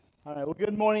All right, well,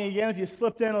 good morning again. If you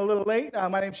slipped in a little late,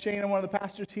 my name's Shane. I'm one of the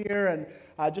pastors here.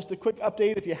 And just a quick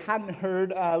update, if you hadn't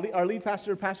heard, our lead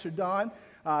pastor, Pastor Don,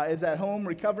 is at home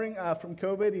recovering from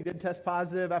COVID. He did test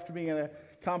positive after being at a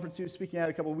conference he was speaking at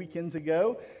a couple weekends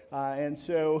ago. And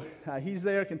so he's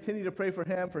there. Continue to pray for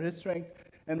him, for his strength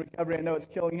and recovery. I know it's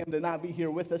killing him to not be here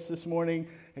with us this morning,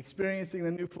 experiencing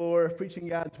the new floor, preaching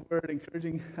God's word,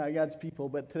 encouraging God's people.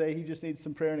 But today he just needs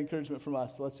some prayer and encouragement from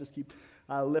us. So let's just keep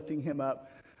lifting him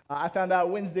up. I found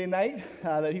out Wednesday night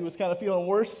that he was kind of feeling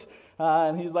worse,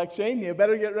 and he's like, Shane, you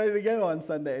better get ready to go on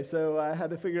Sunday. So I had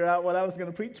to figure out what I was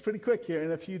going to preach pretty quick here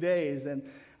in a few days. And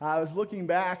I was looking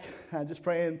back, just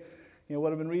praying,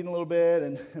 what I've been reading a little bit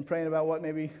and praying about what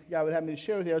maybe God would have me to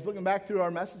share with you. I was looking back through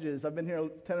our messages. I've been here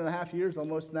 10 and a half years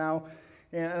almost now,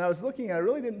 and I was looking, and I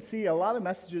really didn't see a lot of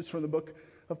messages from the book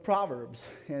of Proverbs.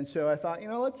 And so I thought,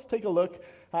 let's take a look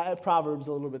at Proverbs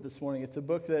a little bit this morning. It's a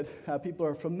book that people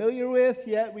are familiar with,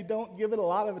 yet we don't give it a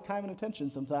lot of time and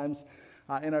attention sometimes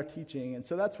in our teaching. And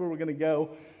so that's where we're going to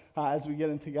go as we get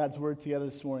into God's Word together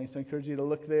this morning. So I encourage you to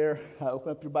look there,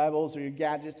 open up your Bibles or your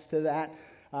gadgets to that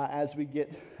as we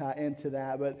get into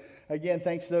that. But again,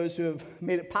 thanks to those who have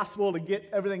made it possible to get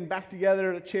everything back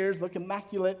together. The chairs look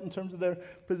immaculate in terms of their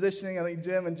positioning. I think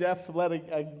Jim and Jeff led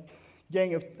a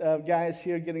gang of guys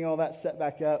here getting all that set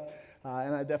back up,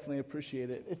 and I definitely appreciate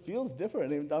it. It feels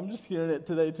different. I'm just hearing it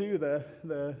today too,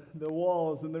 the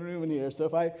walls in the room in here. So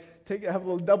if I have a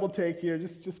little double take here,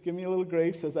 just give me a little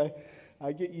grace as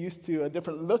I get used to a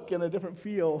different look and a different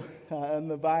feel and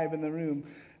the vibe in the room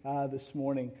this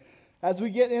morning. As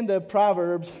we get into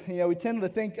Proverbs, we tend to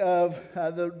think of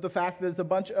the fact that there's a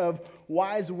bunch of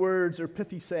wise words or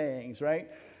pithy sayings, right?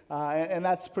 And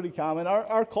that's pretty common.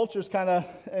 Our culture's kind of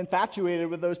infatuated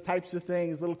with those types of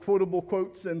things, little quotable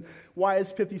quotes and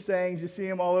wise, pithy sayings. You see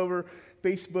them all over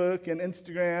Facebook and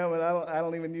Instagram, and I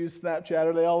don't even use Snapchat.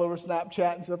 Are they all over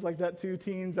Snapchat and stuff like that too?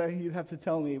 Teens, you'd have to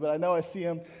tell me. But I know I see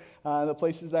them in the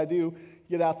places I do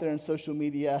get out there in social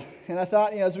media. And I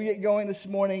thought, as we get going this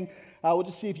morning, we'll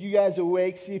just see if you guys are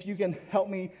awake, see if you can help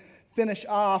me finish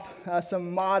off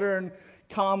some modern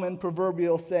common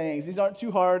proverbial sayings. These aren't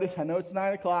too hard. I know it's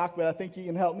 9 o'clock, but I think you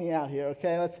can help me out here,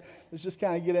 okay? Let's just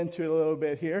kind of get into it a little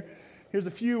bit here. Here's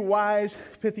a few wise,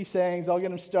 pithy sayings. I'll get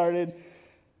them started.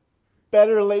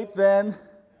 Better late than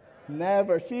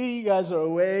never. See, you guys are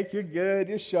awake. You're good.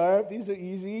 You're sharp. These are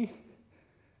easy.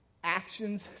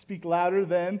 Actions speak louder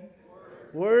than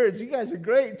words. You guys are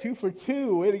great. 2 for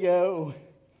 2. Way to go.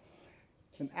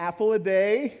 An apple a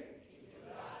day.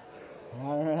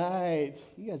 All right.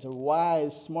 You guys are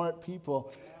wise, smart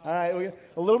people. All right. We got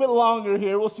a little bit longer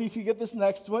here. We'll see if you get this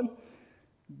next one.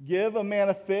 Give a man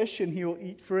a fish and he will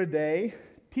eat for a day.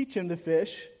 Teach him to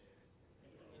fish.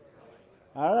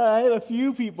 All right. A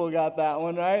few people got that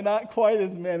one, right? Not quite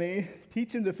as many.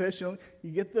 Teach him to fish. You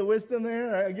get the wisdom there.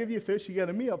 All right, I give you a fish, you get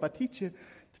a meal. If I teach you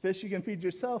to fish, you can feed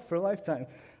yourself for a lifetime.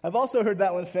 I've also heard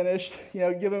that one finished.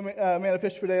 Give a man a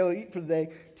fish for a day, he'll eat for the day.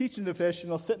 Teach him to fish, and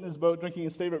he'll sit in his boat drinking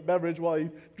his favorite beverage while he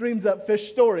dreams up fish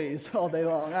stories all day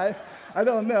long. I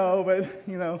don't know, but,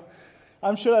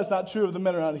 I'm sure that's not true of the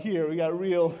men around here. We got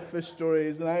real fish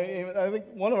stories. And I think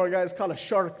one of our guys caught a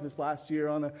shark this last year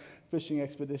on a fishing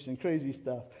expedition. Crazy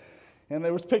stuff. And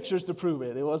there was pictures to prove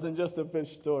it. It wasn't just a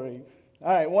fish story.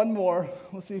 All right, one more.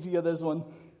 We'll see if you get this one.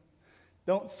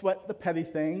 Don't sweat the petty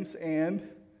things, and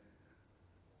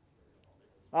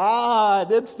I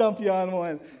did stump you on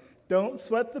one. Don't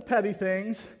sweat the petty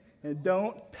things, and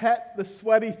don't pet the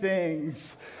sweaty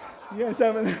things. You guys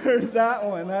haven't heard that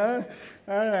one, huh?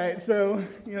 All right, so,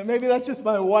 maybe that's just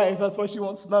my wife. That's why she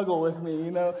won't snuggle with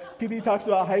me. PD talks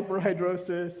about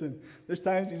hyperhidrosis, and there's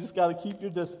times you just got to keep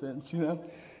your distance,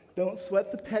 Don't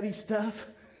sweat the petty stuff,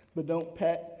 but don't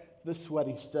pet the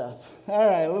sweaty stuff. All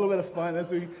right, a little bit of fun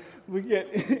as we get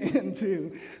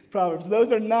into Proverbs.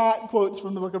 Those are not quotes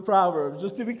from the book of Proverbs.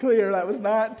 Just to be clear, that was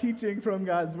not teaching from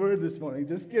God's Word this morning.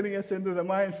 Just getting us into the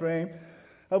mind frame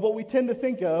of what we tend to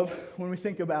think of when we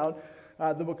think about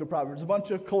the book of Proverbs. A bunch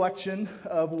of collection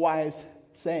of wise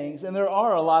sayings. And there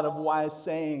are a lot of wise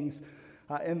sayings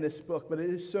in this book, but it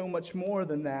is so much more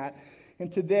than that.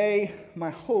 And today,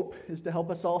 my hope is to help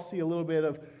us all see a little bit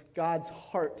of God's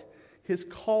heart, His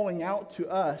calling out to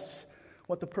us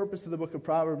what the purpose of the book of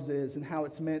Proverbs is and how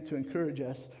it's meant to encourage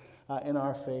us in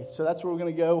our faith. So that's where we're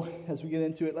going to go as we get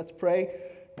into it. Let's pray,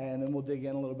 and then we'll dig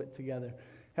in a little bit together.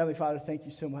 Heavenly Father, thank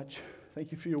you so much.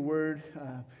 Thank you for your word,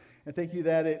 and thank you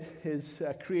that it is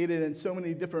created in so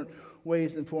many different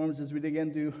ways and forms. As we dig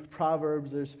into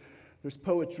Proverbs, there's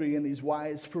poetry and these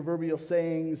wise proverbial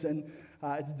sayings, and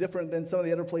it's different than some of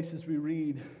the other places we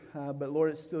read. But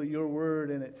Lord, it's still your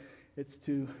word, and it's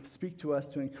to speak to us,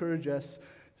 to encourage us,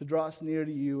 to draw us near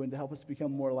to you and to help us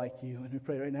become more like you. And we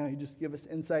pray right now you just give us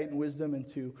insight and wisdom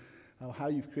into how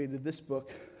you've created this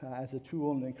book as a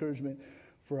tool and encouragement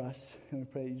for us. And we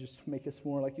pray you just make us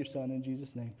more like your Son. In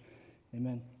Jesus' name,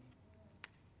 amen.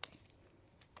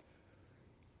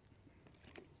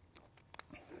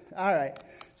 All right.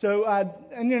 So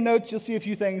in your notes, you'll see a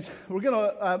few things. We're going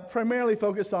to primarily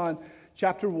focus on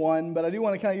chapter 1, but I do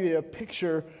want to kind of give you a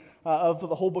picture of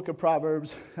the whole book of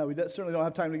Proverbs. We certainly don't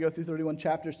have time to go through 31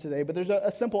 chapters today, but there's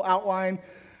a simple outline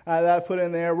that I put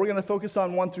in there. We're going to focus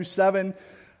on 1 through 7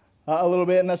 a little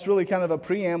bit, and that's really kind of a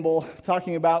preamble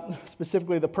talking about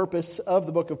specifically the purpose of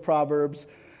the book of Proverbs.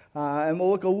 And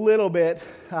we'll look a little bit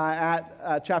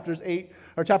at chapters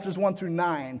 1 through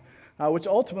 9, which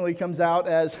ultimately comes out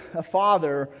as a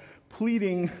father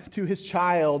pleading to his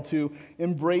child to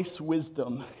embrace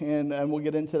wisdom. And we'll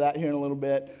get into that here in a little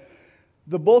bit.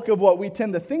 The bulk of what we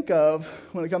tend to think of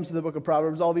when it comes to the book of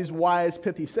Proverbs, all these wise,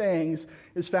 pithy sayings,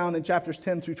 is found in chapters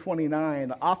 10 through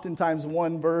 29. Oftentimes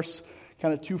one verse,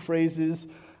 kind of two phrases,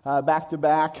 back to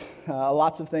back,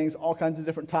 lots of things, all kinds of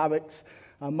different topics.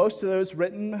 Most of those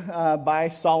written by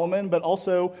Solomon, but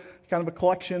also kind of a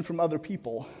collection from other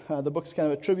people. The book's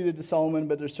kind of attributed to Solomon,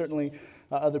 but there's certainly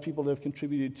other people that have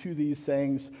contributed to these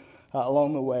sayings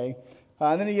along the way.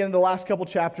 And then you get into the last couple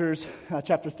chapters.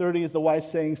 Chapter 30 is the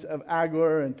wise sayings of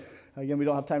Agur, and again, we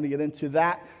don't have time to get into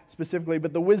that specifically,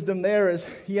 but the wisdom there is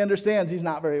he understands he's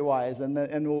not very wise, and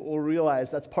we'll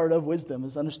realize that's part of wisdom,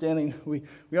 is understanding we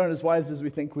aren't as wise as we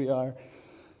think we are.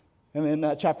 And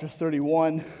then chapter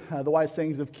 31, the wise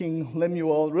sayings of King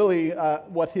Lemuel, really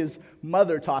what his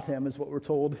mother taught him is what we're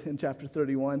told in chapter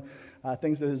 31,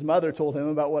 things that his mother told him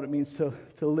about what it means to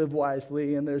live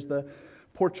wisely, and there's the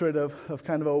portrait of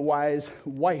kind of a wise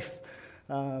wife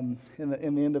in the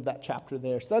end of that chapter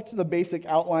there. So that's the basic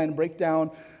outline,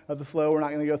 breakdown of the flow. We're not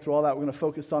going to go through all that. We're going to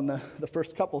focus on the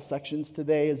first couple sections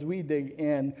today as we dig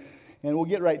in, and we'll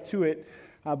get right to it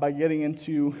by getting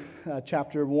into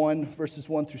chapter 1, verses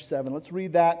 1 through 7. Let's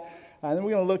read that, and then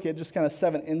we're going to look at just kind of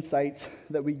 7 insights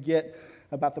that we get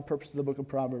about the purpose of the book of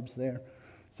Proverbs there.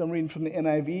 So I'm reading from the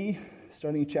NIV,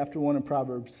 starting in chapter 1 of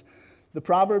Proverbs. The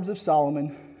Proverbs of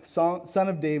Solomon, son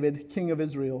of David, king of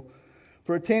Israel,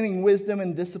 for attaining wisdom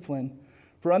and discipline,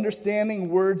 for understanding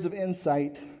words of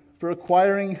insight, for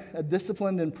acquiring a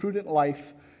disciplined and prudent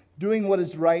life, doing what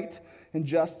is right and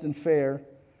just and fair,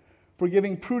 for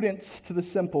giving prudence to the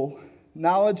simple,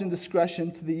 knowledge and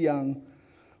discretion to the young.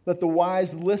 Let the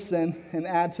wise listen and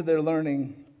add to their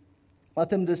learning. Let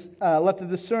the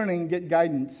discerning get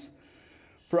guidance,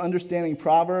 for understanding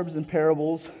proverbs and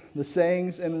parables, the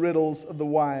sayings and riddles of the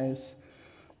wise.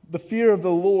 The fear of the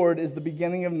Lord is the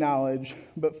beginning of knowledge,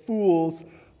 but fools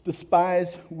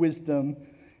despise wisdom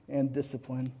and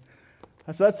discipline.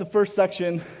 So that's the first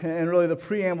section, and really the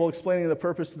preamble explaining the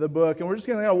purpose of the book. And we're just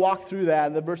going to walk through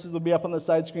that. The verses will be up on the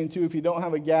side screen too if you don't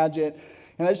have a gadget.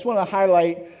 And I just want to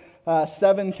highlight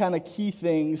 7 kind of key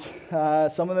things.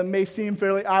 Some of them may seem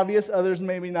fairly obvious, others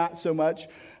maybe not so much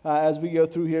as we go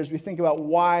through here, as we think about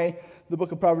why the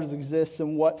book of Proverbs exists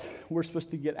and what we're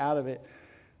supposed to get out of it.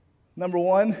 Number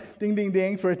 1, ding, ding,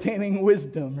 ding, for attaining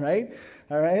wisdom, right?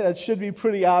 All right, that should be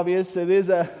pretty obvious. It is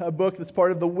a book that's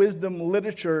part of the wisdom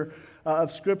literature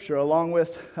of Scripture, along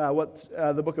with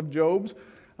the book of Job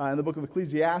and the book of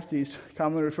Ecclesiastes,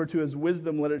 commonly referred to as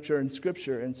wisdom literature in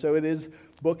Scripture. And so it is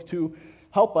a book to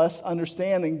help us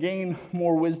understand and gain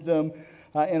more wisdom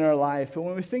in our life. But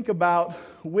when we think about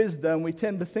wisdom, we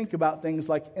tend to think about things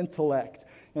like intellect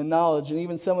and knowledge, and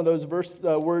even some of those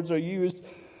words are used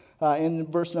in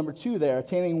verse number 2 there,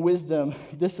 attaining wisdom,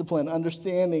 discipline,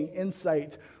 understanding,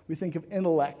 insight. We think of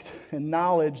intellect and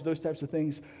knowledge, those types of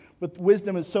things. But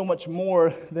wisdom is so much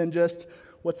more than just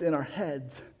what's in our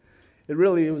heads. It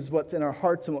really is what's in our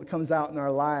hearts and what comes out in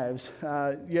our lives.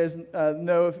 You guys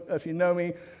know, if you know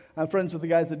me, I'm friends with the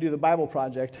guys that do the Bible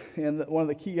Project. And one of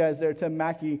the key guys there, Tim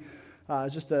Mackey,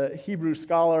 is just a Hebrew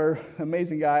scholar,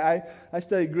 amazing guy. I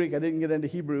studied Greek. I didn't get into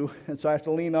Hebrew, and so I have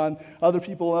to lean on other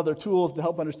people and other tools to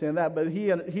help understand that. But he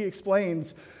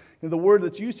explains the word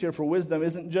that's used here for wisdom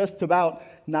isn't just about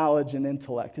knowledge and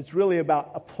intellect. It's really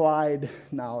about applied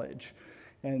knowledge.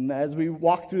 And as we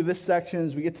walk through this section,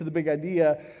 as we get to the big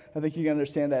idea, I think you can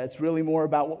understand that. It's really more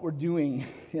about what we're doing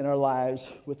in our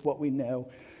lives with what we know.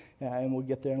 And we'll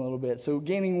get there in a little bit. So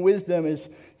gaining wisdom is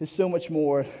so much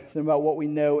more than about what we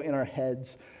know in our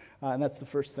heads. And that's the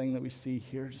first thing that we see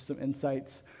here, just some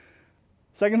insights.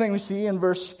 Second thing we see in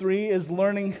verse 3 is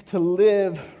learning to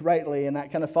live rightly. And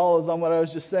that kind of follows on what I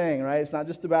was just saying, right? It's not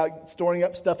just about storing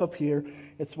up stuff up here.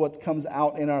 It's what comes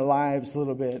out in our lives a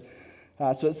little bit.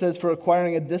 So it says, for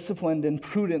acquiring a disciplined and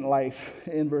prudent life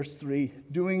in verse 3,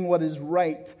 doing what is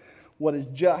right, what is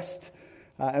just,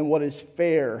 and what is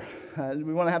fair.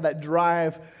 We want to have that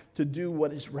drive to do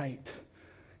what is right.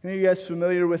 Any of you guys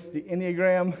familiar with the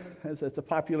Enneagram? That's a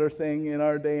popular thing in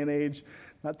our day and age.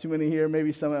 Not too many here,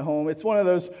 maybe some at home. It's one of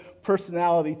those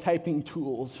personality typing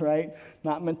tools, right?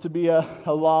 Not meant to be a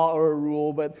law or a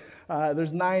rule, but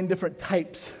there's 9 different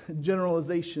types,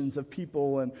 generalizations of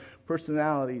people and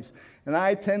personalities. And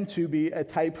I tend to be a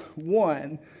type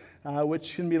 1,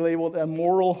 which can be labeled a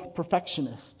moral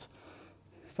perfectionist.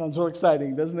 Sounds real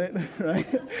exciting, doesn't it?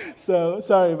 Right? So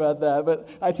sorry about that, but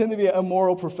I tend to be a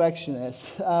moral perfectionist.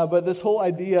 But this whole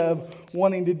idea of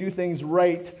wanting to do things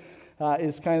right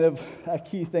is kind of a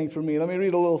key thing for me. Let me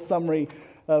read a little summary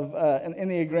of an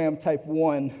Enneagram Type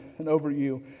 1, an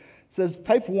overview. It says,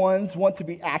 Type 1s want to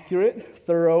be accurate,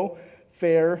 thorough,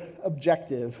 fair,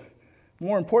 objective.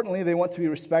 More importantly, they want to be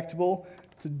respectable,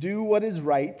 to do what is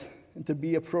right, and to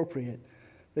be appropriate.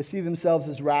 They see themselves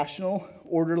as rational,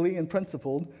 orderly, and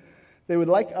principled. They would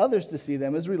like others to see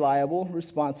them as reliable,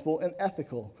 responsible, and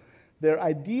ethical. Their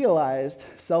idealized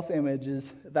self-image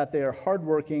is that they are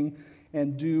hardworking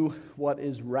and do what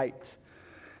is right.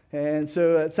 And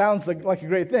so it sounds like a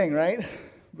great thing, right?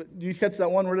 But you catch that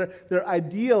one word, their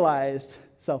idealized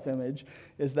self-image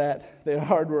is that they're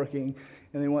hardworking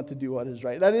and they want to do what is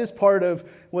right. That is part of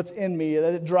what's in me,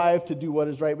 that drive to do what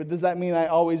is right. But does that mean I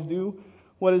always do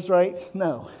what is right?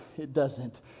 No, it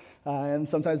doesn't. And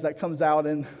sometimes that comes out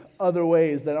in other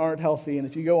ways that aren't healthy. And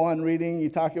if you go on reading,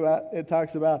 it talks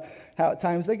about how at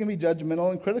times they can be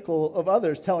judgmental and critical of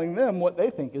others, telling them what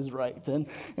they think is right, and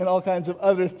all kinds of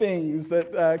other things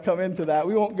that come into that.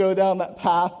 We won't go down that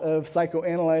path of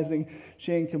psychoanalyzing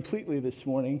Shane completely this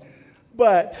morning,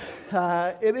 but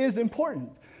it is important,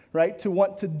 right, to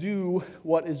want to do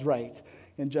what is right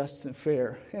and just and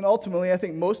fair. And ultimately, I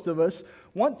think most of us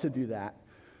want to do that.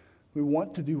 We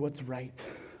want to do what's right.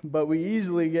 But we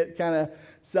easily get kind of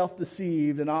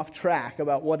self-deceived and off track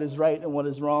about what is right and what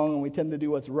is wrong, and we tend to do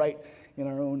what's right in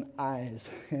our own eyes.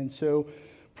 And so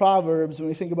Proverbs, when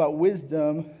we think about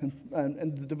wisdom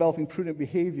and developing prudent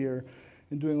behavior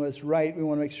and doing what's right, we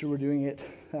want to make sure we're doing it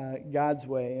God's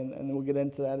way. And then we'll get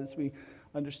into that as we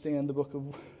understand the book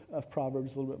of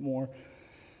Proverbs a little bit more.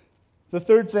 The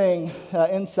third thing,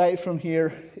 insight from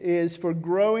here, is for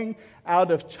growing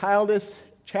out of childish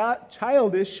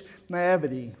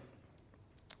naivety.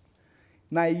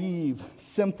 Naive,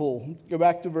 simple. Go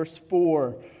back to verse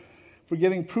 4. For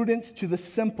giving prudence to the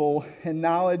simple and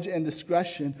knowledge and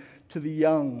discretion to the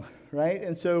young. Right?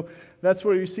 And so that's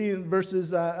where you see in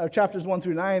chapters 1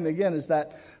 through 9, again, is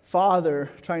that father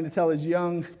trying to tell his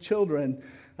young children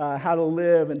how to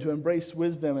live and to embrace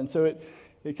wisdom. And so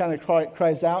it kind of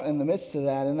cries out in the midst of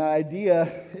that. And the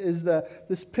idea is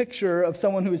this picture of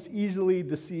someone who is easily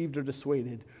deceived or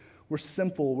dissuaded. We're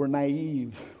simple, we're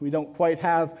naive. We don't quite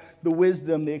have the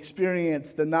wisdom, the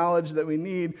experience, the knowledge that we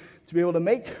need to be able to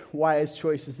make wise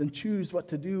choices and choose what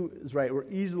to do is right. We're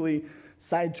easily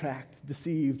sidetracked,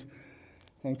 deceived,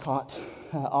 and caught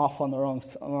off on the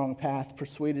wrong path,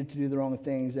 persuaded to do the wrong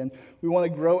things. And we want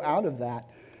to grow out of that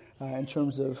in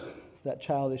terms of that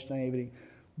childish naivety.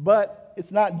 But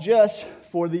it's not just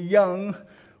for the young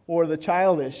or the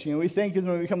childish. We think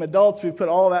when we become adults, we put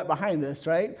all that behind us,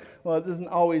 right? Well, it isn't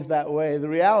always that way. The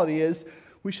reality is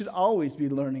we should always be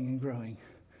learning and growing.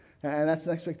 And that's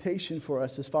an expectation for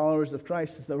us as followers of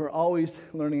Christ, is that we're always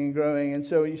learning and growing. And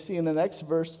so you see in the next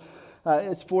verse,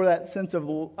 it's for that sense of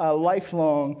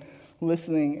lifelong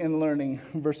listening and learning.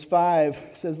 Verse 5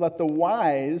 says, let the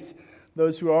wise,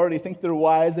 those who already think they're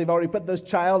wise, they've already put those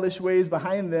childish ways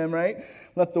behind them, right?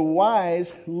 Let the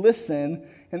wise listen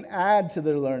and add to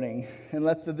their learning, and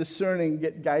let the discerning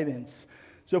get guidance.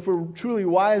 So if we're truly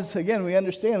wise, again, we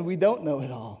understand we don't know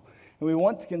it all. And we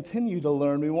want to continue to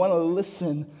learn. We want to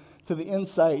listen to the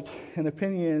insight and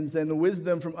opinions and the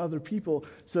wisdom from other people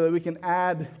so that we can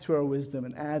add to our wisdom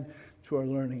and add to our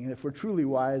learning. And if we're truly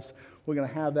wise, we're going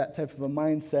to have that type of a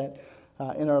mindset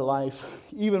in our life,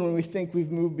 even when we think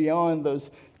we've moved beyond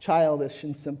those childish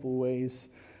and simple ways.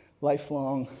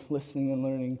 Lifelong listening and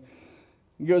learning.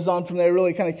 It goes on from there,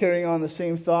 really kind of carrying on the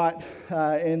same thought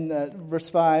in verse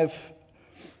 5,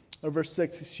 or verse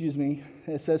 6,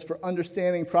 It says, for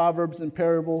understanding proverbs and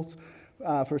parables,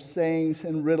 for sayings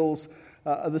and riddles,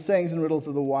 the sayings and riddles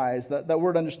of the wise. That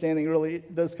word understanding really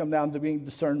does come down to being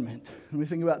discernment. When we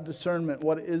think about discernment,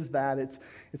 what is that?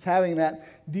 It's having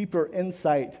that deeper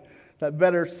insight that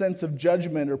better sense of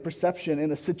judgment or perception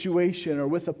in a situation or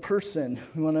with a person.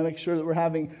 We want to make sure that we're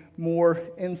having more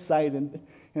insight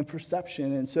and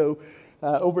perception. And so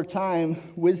over time,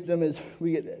 wisdom is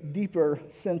we get a deeper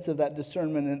sense of that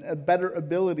discernment and a better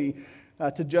ability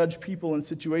to judge people and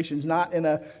situations, not in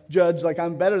a judge like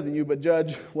I'm better than you, but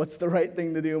judge what's the right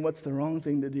thing to do and what's the wrong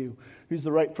thing to do. Who's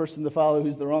the right person to follow,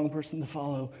 who's the wrong person to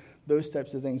follow, those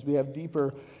types of things. We have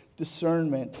deeper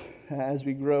discernment as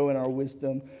we grow in our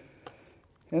wisdom.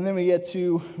 And then we get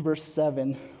to verse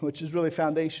 7, which is really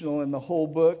foundational in the whole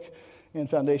book and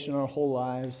foundational in our whole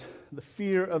lives. The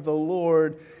fear of the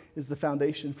Lord is the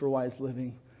foundation for wise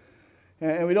living.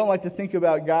 And we don't like to think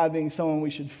about God being someone we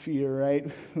should fear, right?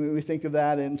 We think of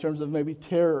that in terms of maybe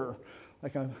terror.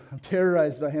 Like I'm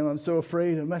terrorized by him. I'm so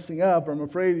afraid of messing up, or I'm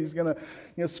afraid he's going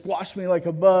to squash me like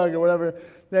a bug or whatever.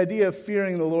 The idea of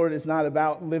fearing the Lord is not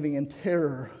about living in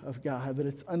terror of God, but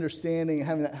it's understanding,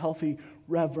 having that healthy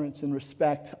reverence and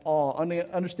respect, awe,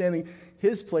 understanding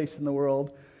his place in the world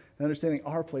and understanding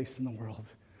our place in the world.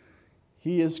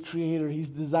 He is creator.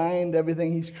 He's designed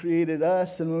everything. He's created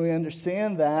us. And when we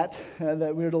understand that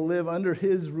we're to live under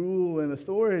his rule and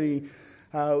authority,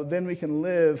 then we can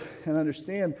live and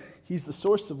understand he's the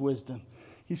source of wisdom.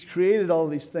 He's created all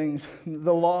these things.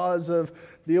 The laws of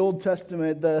the Old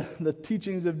Testament, the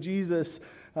teachings of Jesus,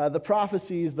 the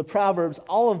prophecies, the Proverbs,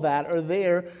 all of that are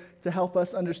there to help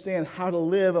us understand how to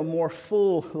live a more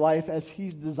full life as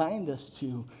he's designed us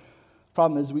to.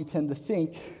 Problem is we tend to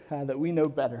think that we know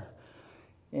better.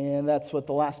 And that's what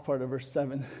the last part of verse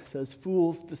 7 says.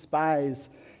 Fools despise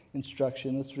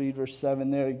instruction. Let's read verse 7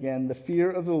 there again. The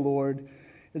fear of the Lord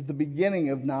is the beginning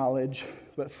of knowledge,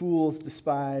 but fools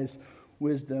despise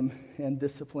wisdom and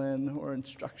discipline or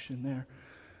instruction there.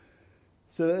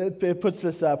 So it puts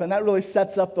this up. And that really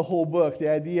sets up the whole book, the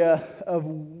idea of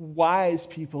wise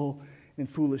people and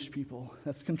foolish people.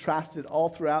 That's contrasted all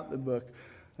throughout the book.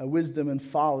 Wisdom and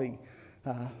folly,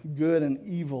 good and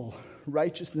evil,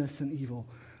 righteousness and evil,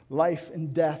 life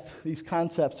and death. These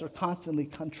concepts are constantly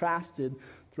contrasted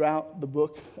throughout the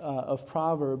book of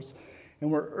Proverbs.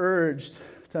 And we're urged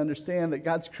to understand that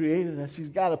God's created us. He's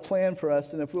got a plan for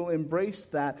us. And if we'll embrace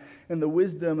that and the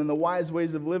wisdom and the wise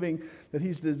ways of living that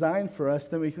he's designed for us,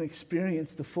 then we can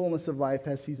experience the fullness of life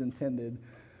as he's intended.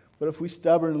 But if we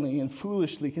stubbornly and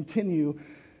foolishly continue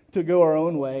to go our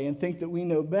own way and think that we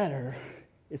know better,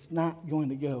 it's not going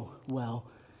to go well.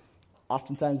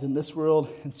 Oftentimes in this world,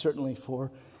 and certainly for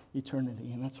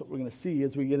eternity. And that's what we're going to see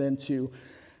as we get into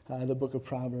the book of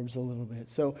Proverbs a little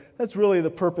bit. So that's really the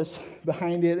purpose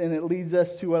behind it, and it leads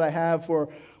us to what I have for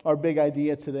our big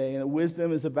idea today. And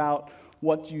wisdom is about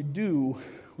what you do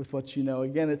with what you know.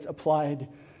 Again, it's applied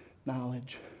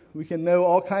knowledge. We can know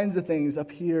all kinds of things up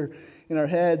here in our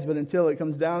heads, but until it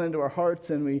comes down into our hearts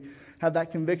and we have that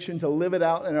conviction to live it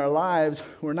out in our lives,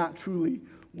 we're not truly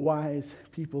wise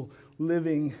people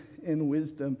living in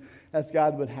wisdom as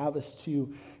God would have us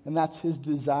to. And that's his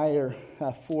desire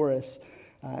for us,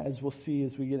 as we'll see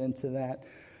as we get into that.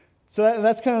 So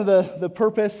that's kind of the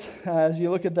purpose as you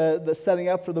look at the setting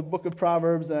up for the book of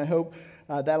Proverbs. And I hope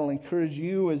that'll encourage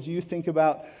you as you think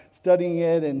about studying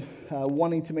it and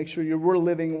wanting to make sure we're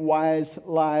living wise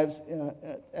lives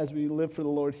as we live for the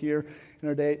Lord here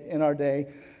in our day.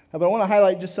 But I want to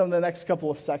highlight just some of the next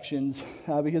couple of sections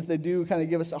because they do kind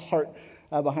of give us a heart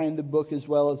behind the book as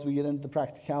well as we get into the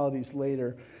practicalities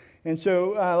later. And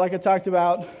so, like I talked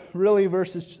about, really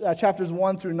chapters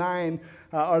 1 through 9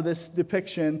 are this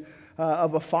depiction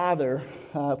of a father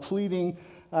pleading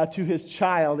to his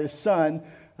child, his son.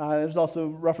 There's also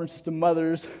references to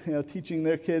mothers, teaching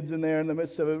their kids in there in the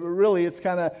midst of it. But really, it's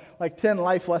kind of like 10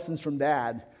 life lessons from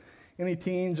dad. Any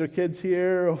teens or kids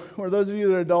here, or those of you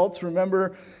that are adults,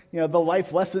 remember, the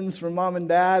life lessons from mom and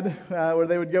dad, where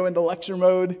they would go into lecture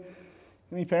mode.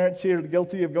 Any parents here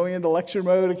guilty of going into lecture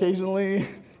mode occasionally?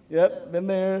 Yep, been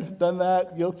there, done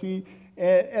that, guilty.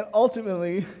 And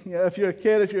ultimately, if you're a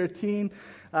kid, if you're a teen,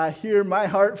 hear my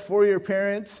heart for your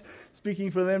parents,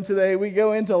 speaking for them today. We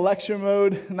go into lecture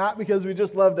mode, not because we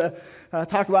just love to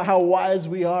talk about how wise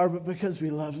we are, but because we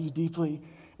love you deeply.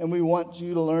 And we want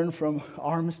you to learn from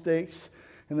our mistakes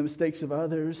and the mistakes of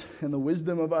others and the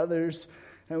wisdom of others.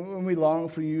 And when we long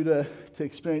for you to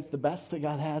experience the best that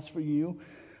God has for you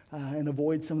and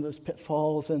avoid some of those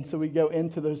pitfalls. And so we go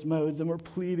into those modes and we're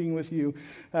pleading with you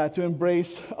to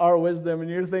embrace our wisdom. And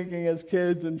you're thinking as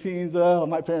kids and teens, oh,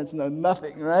 my parents know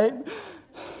nothing, right?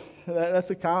 That's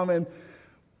a common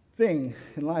thing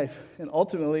in life. And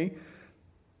ultimately,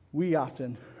 we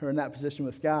often are in that position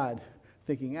with God,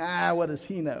 thinking, what does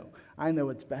he know? I know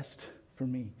what's best for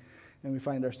me. And we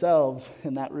find ourselves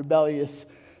in that rebellious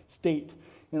state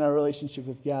in our relationship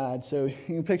with God. So you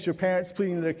can picture parents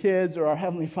pleading to their kids, or our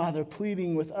Heavenly Father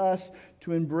pleading with us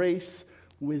to embrace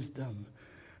wisdom.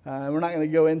 We're not going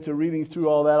to go into reading through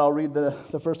all that. I'll read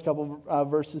the first couple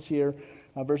verses here,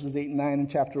 verses 8 and 9 in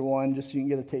chapter 1, just so you can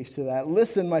get a taste of that.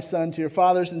 Listen, my son, to your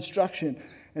father's instruction,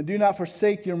 and do not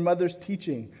forsake your mother's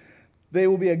teaching. They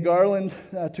will be a garland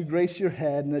to grace your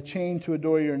head and a chain to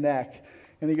adorn your neck.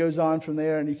 And he goes on from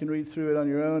there, and you can read through it on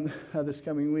your own this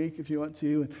coming week if you want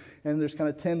to. And there's kind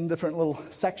of 10 different little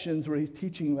sections where he's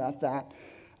teaching about that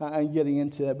and getting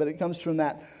into it. But it comes from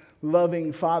that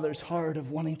loving father's heart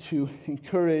of wanting to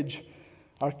encourage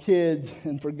our kids,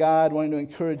 and for God wanting to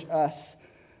encourage us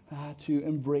to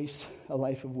embrace a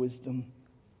life of wisdom.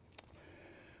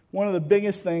 One of the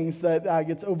biggest things that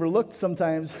gets overlooked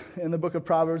sometimes in the book of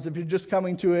Proverbs, if you're just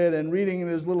coming to it and reading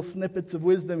those little snippets of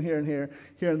wisdom here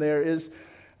and there, is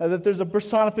that there's a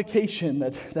personification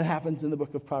that happens in the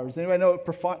book of Proverbs. Anybody know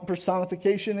what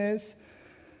personification is?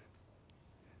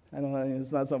 I don't know,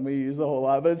 it's not something we use a whole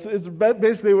lot, but it's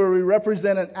basically where we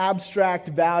represent an abstract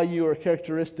value or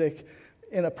characteristic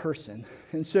in a person.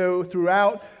 And so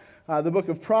throughout the book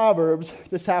of Proverbs,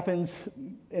 this happens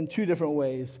in two different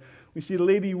ways. We see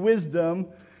Lady Wisdom,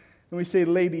 and we say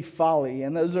Lady Folly.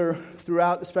 And those are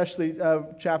throughout, especially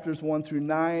chapters 1 through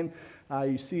 9.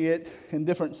 You see it in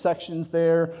different sections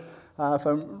there. If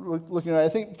I'm looking at it, I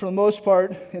think for the most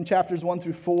part, in chapters 1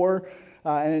 through 4,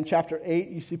 and in chapter 8,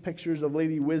 you see pictures of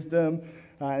Lady Wisdom.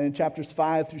 And in chapters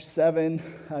 5 through 7,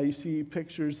 you see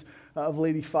pictures of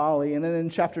Lady Folly. And then in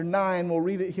chapter 9, we'll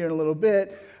read it here in a little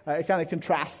bit, it kind of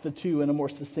contrasts the two in a more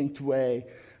succinct way.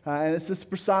 And it's this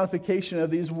personification of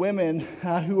these women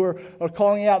who are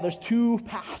calling out there's two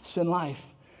paths in life.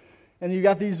 And you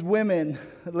got these women,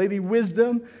 Lady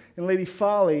Wisdom and Lady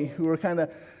Folly, who are kind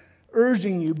of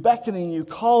urging you, beckoning you,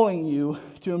 calling you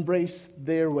to embrace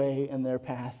their way and their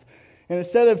path. And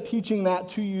instead of teaching that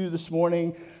to you this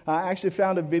morning, I actually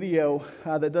found a video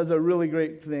that does a really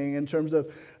great thing in terms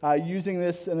of using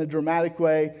this in a dramatic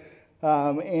way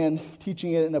and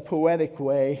teaching it in a poetic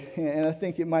way. And I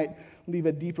think it might leave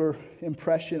a deeper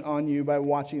impression on you by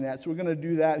watching that. So we're going to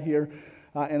do that here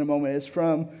in a moment. It's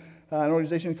from an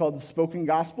organization called The Spoken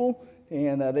Gospel,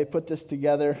 and they put this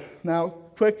together. Now,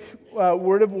 quick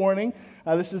word of warning.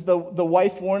 This is the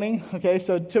wife warning. Okay,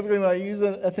 so typically when I use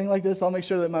a thing like this, I'll make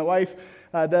sure that my wife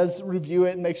does review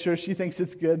it and make sure she thinks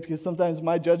it's good, because sometimes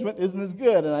my judgment isn't as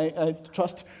good, and I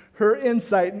trust her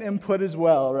insight and input as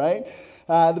well, right?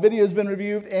 The video has been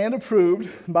reviewed and approved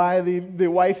by the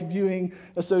Wife Viewing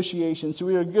Association, so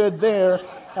we are good there.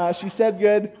 She said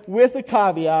good, with a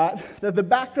caveat that the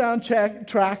background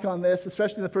track on this,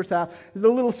 especially in the first half, is a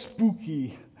little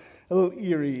spooky, a little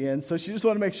eerie, and so she just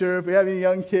wanted to make sure if we have any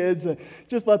young kids,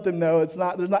 just let them know there's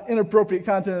not inappropriate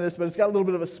content in this, but it's got a little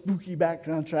bit of a spooky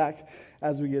background track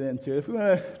as we get into it. If we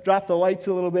want to drop the lights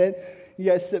a little bit, you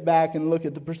guys sit back and look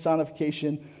at the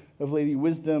personification of Lady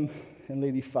Wisdom and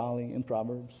Lady Folly in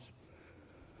Proverbs.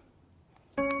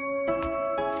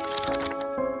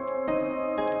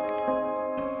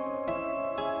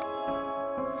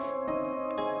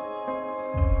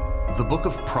 The book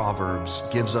of Proverbs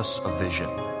gives us a vision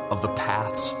of the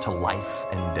paths to life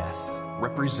and death,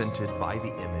 represented by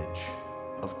the image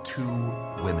of two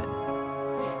women.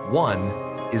 One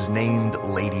is named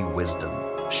Lady Wisdom.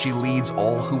 She leads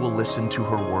all who will listen to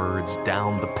her words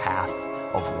down the path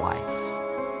of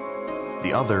life.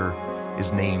 The other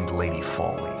is named Lady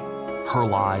Folly. Her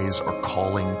lies are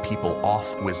calling people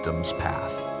off wisdom's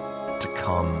path to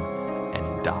come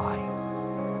and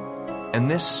die. And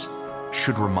this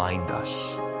should remind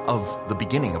us of the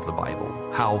beginning of the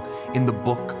Bible, how in the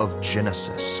book of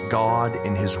Genesis, God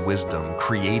in his wisdom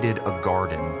created a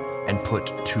garden and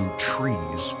put two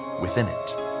trees within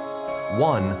it.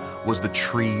 One was the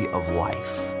tree of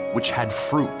life, which had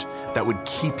fruit that would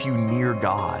keep you near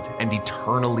God and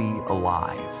eternally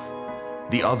alive.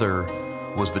 The other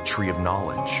was the tree of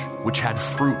knowledge, which had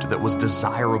fruit that was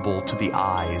desirable to the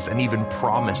eyes and even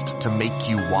promised to make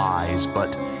you wise,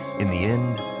 but in the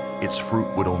end, its fruit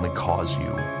would only cause you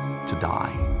to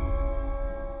die.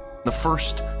 The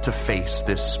first to face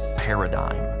this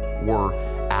paradigm were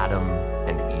Adam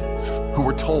and Eve, who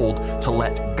were told to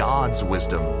let God's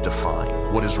wisdom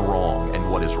define what is wrong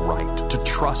and what is right, to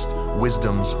trust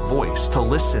wisdom's voice, to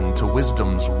listen to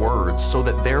wisdom's words, so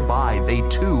that thereby they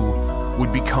too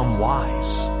would become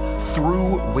wise.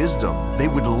 Through wisdom, they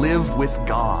would live with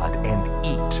God and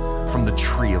eat from the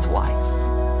tree of life.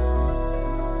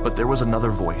 But there was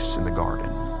another voice in the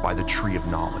garden by the tree of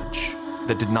knowledge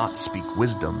that did not speak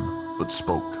wisdom, but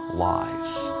spoke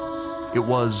lies. It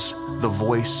was the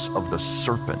voice of the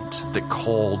serpent that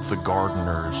called the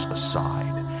gardeners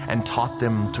aside and taught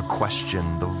them to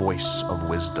question the voice of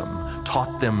wisdom,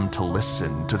 taught them to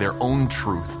listen to their own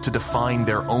truth, to define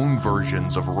their own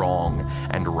versions of wrong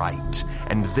and right.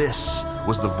 And this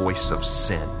was the voice of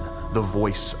sin, the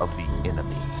voice of the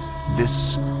enemy.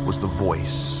 This was the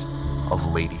voice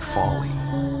of Lady Folly.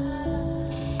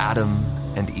 Adam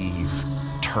and Eve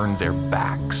turned their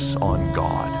backs on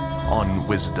God, on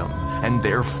wisdom, and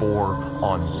therefore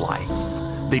on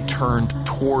life. They turned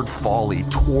toward folly,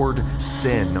 toward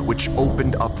sin, which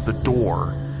opened up the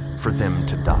door for them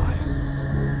to die.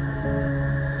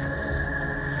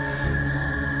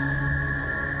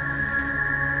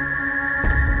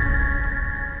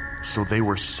 So they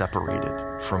were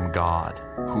separated from God,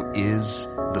 who is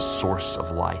the source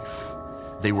of life.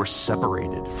 They were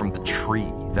separated from the tree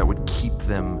that would keep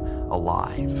them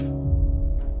alive.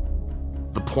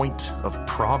 The point of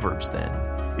Proverbs, then,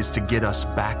 is to get us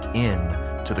back in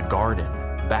to the garden,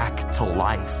 back to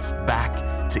life,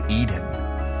 back to Eden.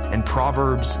 And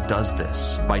Proverbs does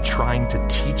this by trying to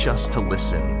teach us to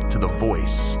listen to the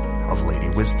voice of Lady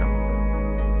Wisdom.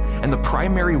 And the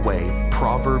primary way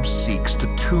Proverbs seeks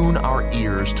to tune our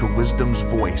ears to wisdom's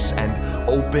voice and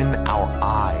open our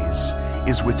eyes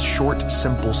is with short,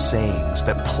 simple sayings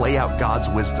that play out God's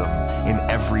wisdom in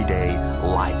everyday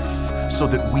life, so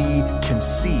that we can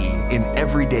see in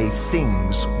everyday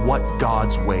things what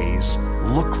God's ways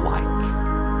look like.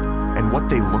 And what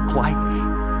they look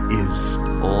like is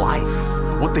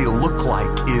life. What they look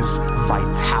like is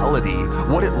vitality.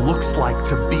 What it looks like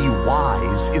to be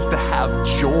wise is to have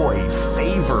joy,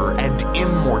 favor, and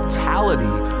immortality.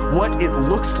 What it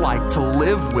looks like to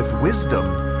live with wisdom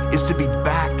is to be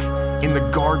back in the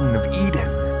Garden of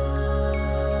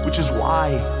Eden. Which is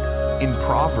why in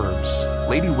Proverbs,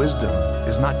 Lady Wisdom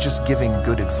is not just giving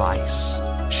good advice.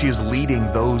 She is leading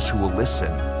those who will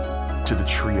listen to the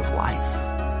tree of life.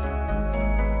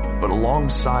 But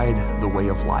alongside the way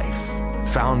of life,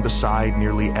 found beside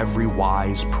nearly every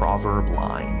wise proverb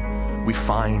line, we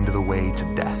find the way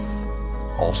to death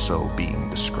also being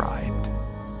described.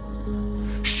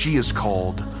 She is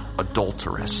called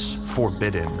adulteress,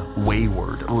 forbidden,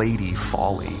 wayward, Lady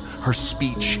Folly. Her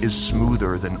speech is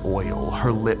smoother than oil.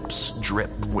 Her lips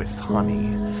drip with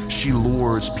honey. She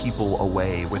lures people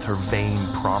away with her vain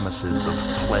promises of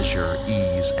pleasure,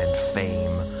 ease, and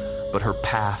fame. But her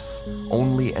path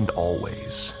only and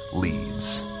always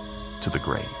leads to the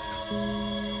grave.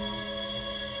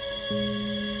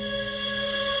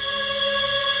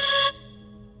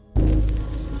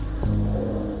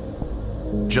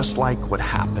 Just like what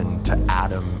happened to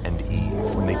Adam and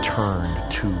Eve when they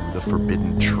turned to the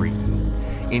forbidden tree,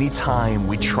 anytime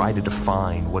we try to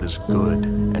define what is good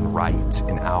and right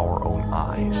in our own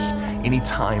eyes,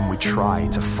 anytime we try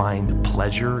to find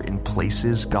pleasure in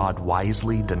places God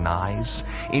wisely denies,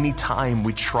 anytime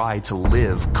we try to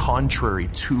live contrary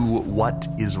to what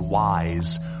is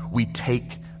wise, we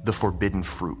take the forbidden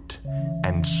fruit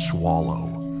and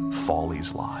swallow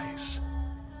folly's lies.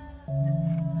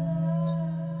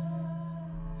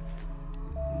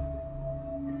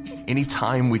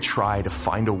 Anytime we try to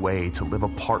find a way to live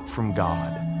apart from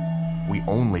God, we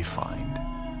only find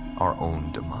our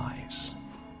own demise.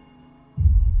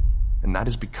 And that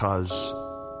is because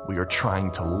we are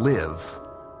trying to live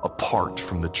apart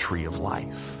from the tree of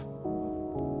life.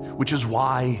 Which is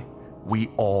why we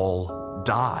all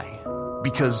die.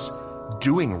 Because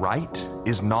doing right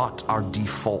is not our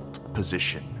default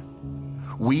position.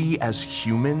 We as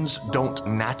humans don't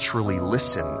naturally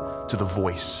listen to the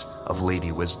voice of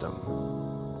Lady Wisdom.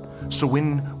 So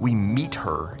when we meet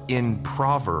her in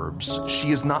Proverbs,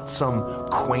 she is not some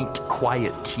quaint,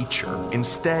 quiet teacher.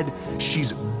 Instead,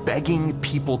 she's begging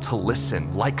people to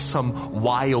listen like some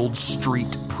wild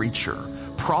street preacher.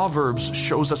 Proverbs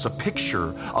shows us a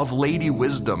picture of Lady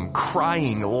Wisdom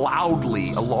crying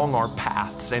loudly along our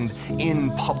paths and in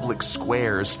public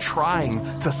squares, trying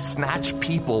to snatch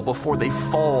people before they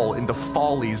fall into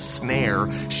folly's snare.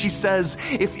 She says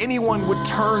if anyone would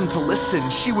turn to listen,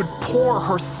 she would pour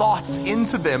her thoughts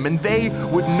into them and they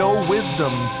would know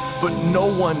wisdom, but no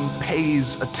one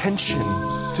pays attention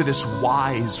to this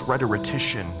wise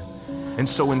rhetorician. And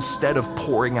so instead of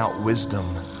pouring out wisdom,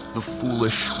 the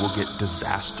foolish will get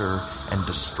disaster and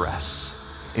distress.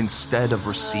 Instead of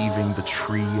receiving the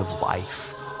tree of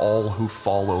life, all who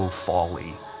follow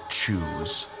folly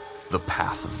choose the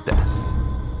path of death.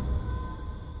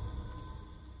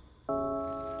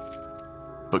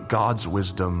 But God's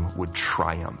wisdom would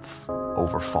triumph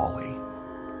over folly,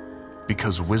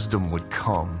 because wisdom would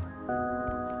come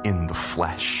in the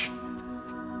flesh.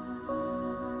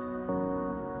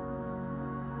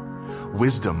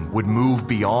 Wisdom would move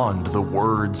beyond the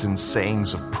words and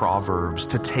sayings of Proverbs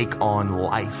to take on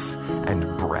life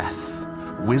and breath.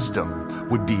 Wisdom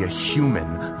would be a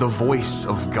human. The voice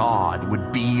of God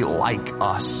would be like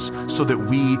us so that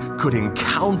we could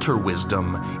encounter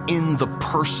wisdom in the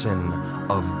person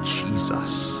of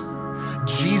Jesus.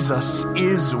 Jesus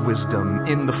is wisdom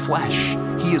in the flesh.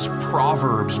 He is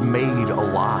Proverbs made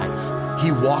alive.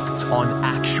 He walked on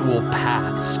actual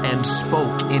paths and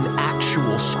spoke in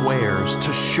actual squares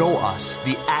to show us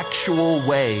the actual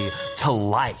way to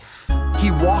life.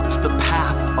 He walked the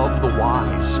path of the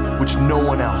wise, which no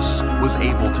one else was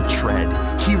able to tread.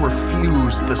 He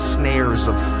refused the snares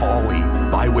of folly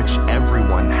by which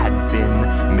everyone had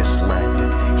been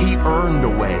misled. He earned a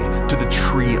way to the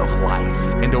tree of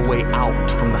life and a way out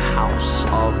from the house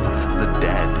of the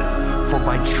dead. For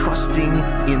by trusting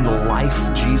in the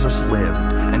life Jesus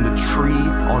lived and the tree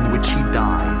on which he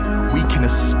died, we can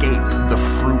escape the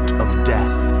fruit of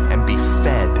death and be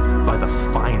fed by the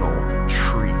final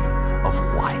tree of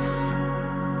life.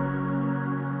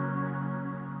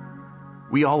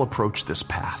 We all approach this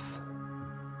path.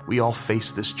 We all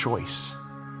face this choice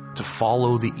to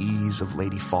follow the ease of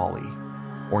Lady Folly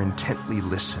or intently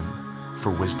listen for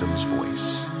wisdom's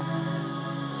voice.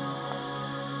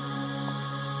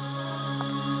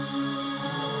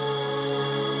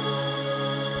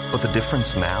 But the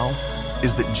difference now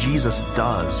is that Jesus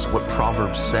does what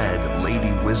Proverbs said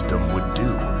Lady Wisdom would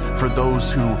do for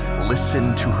those who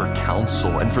listen to her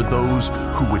counsel and for those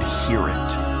who would hear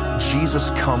it. Jesus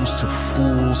comes to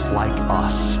fools like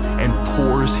us and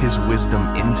pours his wisdom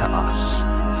into us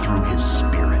through his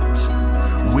Spirit.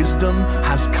 Wisdom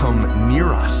has come near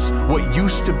us. What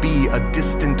used to be a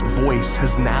distant voice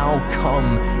has now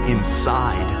come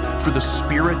inside. For the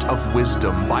Spirit of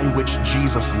wisdom by which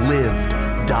Jesus lived,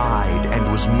 died,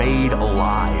 and was made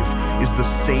alive is the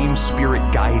same Spirit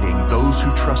guiding those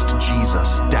who trust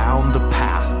Jesus down the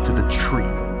path to the tree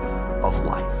of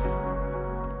life.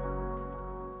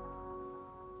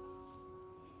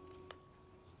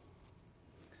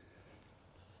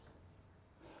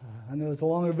 I know it's a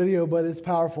longer video, but it's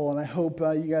powerful, and I hope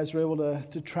you guys were able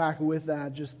to track with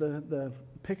that, just the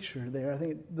picture there. I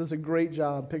think it does a great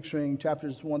job picturing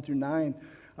chapters 1 through 9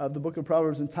 of the book of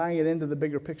Proverbs and tying it into the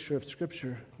bigger picture of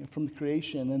Scripture from the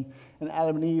creation and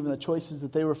Adam and Eve and the choices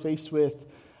that they were faced with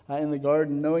in the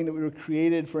garden, knowing that we were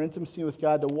created for intimacy with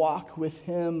God, to walk with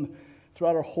him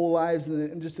throughout our whole lives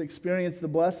and just experience the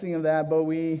blessing of that, but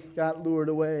we got lured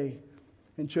away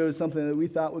and chose something that we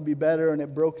thought would be better, and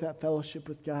it broke that fellowship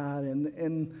with God.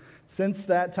 And since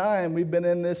that time, we've been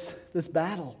in this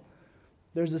battle.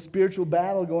 There's a spiritual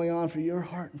battle going on for your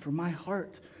heart and for my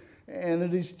heart. And there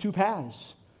are these two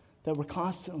paths that we're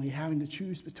constantly having to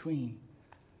choose between.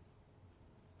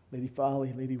 Lady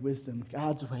Folly, Lady Wisdom,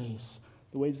 God's ways,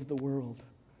 the ways of the world.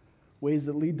 Ways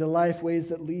that lead to life, ways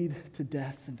that lead to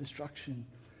death and destruction.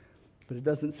 But it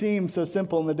doesn't seem so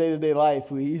simple in the day-to-day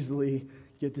life. We easily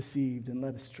get deceived and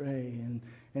led astray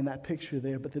in that picture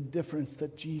there. But the difference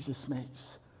that Jesus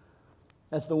makes,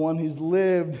 as the one who's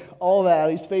lived all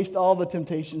that, he's faced all the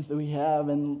temptations that we have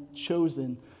and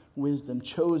chosen wisdom,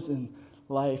 chosen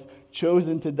life,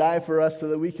 chosen to die for us so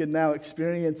that we can now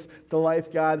experience the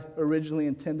life God originally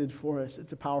intended for us.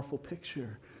 It's a powerful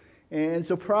picture. And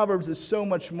so Proverbs is so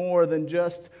much more than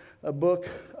just a book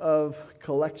of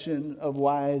collection of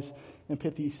wise and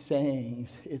pithy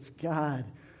sayings. It's God,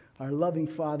 our loving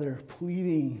Father,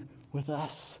 pleading with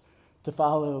us to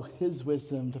follow his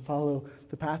wisdom, to follow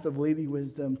the path of Lady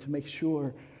Wisdom, to make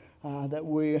sure that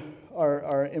we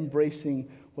are embracing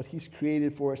what he's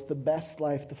created for us, the best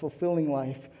life, the fulfilling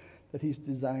life that he's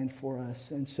designed for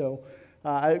us. And so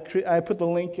I put the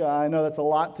link, I know that's a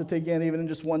lot to take in even in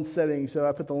just one setting, so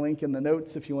I put the link in the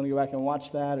notes if you want to go back and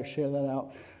watch that or share that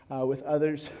out with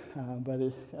others.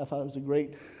 I thought it was a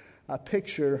great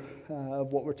picture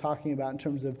of what we're talking about in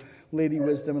terms of Lady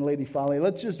Wisdom and Lady Folly.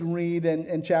 Let's just read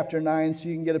in chapter 9 so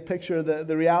you can get a picture of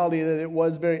the reality that it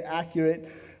was very accurate.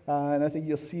 And I think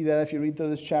you'll see that if you read through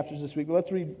those chapters this week. But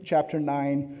let's read chapter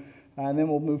 9, and then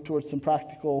we'll move towards some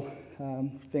practical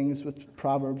things with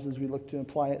Proverbs as we look to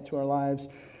apply it to our lives.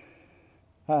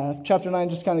 Chapter 9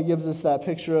 just kind of gives us that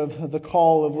picture of the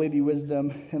call of Lady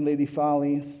Wisdom and Lady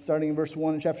Folly. Starting in verse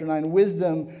 1 in chapter 9,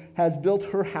 Wisdom has built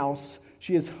her house.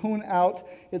 She has hewn out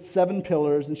its 7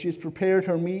 pillars, and she has prepared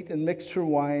her meat and mixed her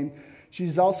wine. She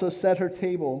has also set her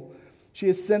table. She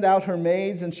has sent out her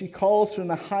maids, and she calls from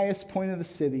the highest point of the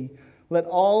city. Let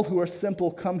all who are simple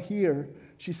come here,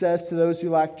 she says to those who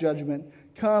lack judgment.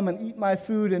 Come and eat my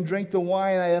food and drink the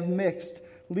wine I have mixed.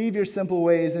 Leave your simple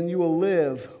ways, and you will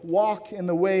live. Walk in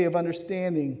the way of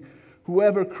understanding.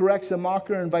 Whoever corrects a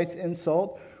mocker invites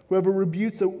insult. Whoever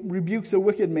rebukes a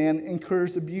wicked man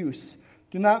incurs abuse.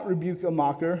 Do not rebuke a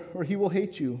mocker, or he will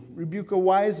hate you. Rebuke a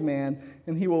wise man,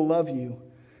 and he will love you.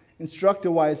 Instruct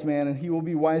a wise man, and he will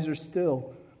be wiser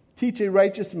still. Teach a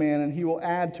righteous man, and he will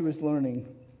add to his learning.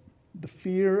 The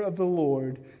fear of the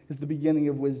Lord is the beginning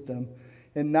of wisdom,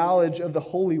 and knowledge of the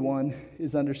Holy One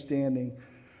is understanding.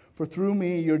 For through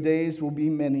me your days will be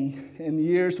many, and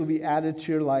years will be added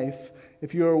to your life.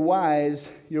 If you are wise,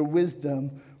 your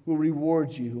wisdom will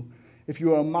reward you. If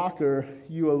you are a mocker,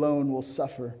 you alone will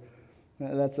suffer.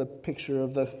 That's a picture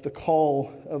of the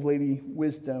call of Lady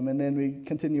Wisdom. And then we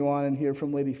continue on and hear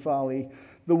from Lady Folly.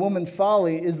 The woman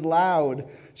Folly is loud.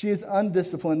 She is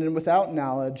undisciplined and without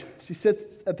knowledge. She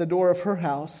sits at the door of her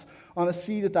house on a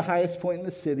seat at the highest point in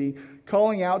the city,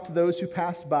 calling out to those who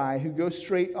pass by, who go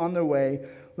straight on their way.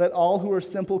 Let all who are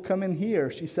simple come in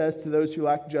here, she says to those who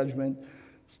lack judgment.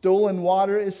 Stolen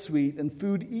water is sweet, and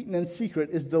food eaten in secret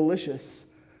is delicious.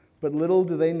 But little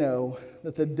do they know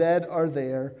that the dead are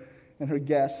there, and her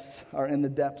guests are in the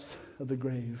depths of the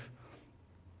grave.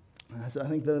 So I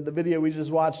think the video we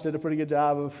just watched did a pretty good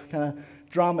job of kind of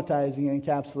dramatizing and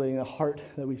encapsulating the heart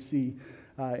that we see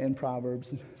in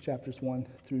Proverbs, chapters 1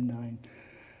 through 9.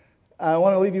 I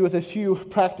want to leave you with a few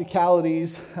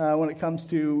practicalities when it comes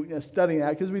to studying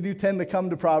that, because we do tend to come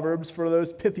to Proverbs for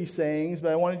those pithy sayings,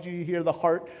 but I wanted you to hear the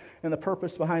heart and the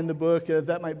purpose behind the book.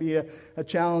 That might be a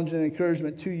challenge and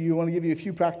encouragement to you. I want to give you a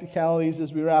few practicalities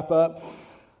as we wrap up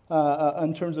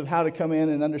in terms of how to come in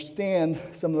and understand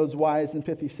some of those wise and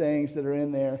pithy sayings that are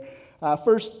in there.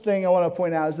 First thing I want to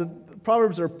point out is that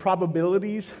Proverbs are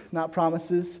probabilities, not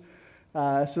promises.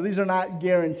 So these are not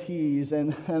guarantees,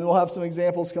 and we'll have some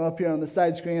examples come up here on the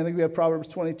side screen. I think we have Proverbs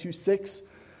 22:6. It's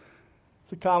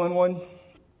a common one.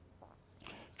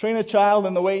 Train a child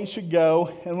in the way he should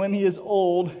go, and when he is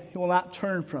old, he will not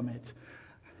turn from it.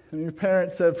 And your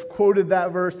parents have quoted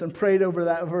that verse and prayed over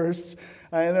that verse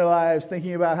in their lives,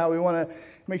 thinking about how we want to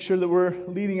make sure that we're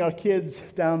leading our kids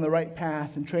down the right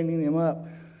path and training them up.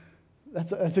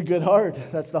 That's a good heart.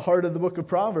 That's the heart of the book of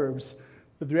Proverbs.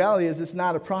 But the reality is it's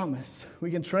not a promise.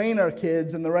 We can train our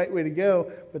kids in the right way to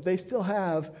go, but they still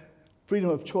have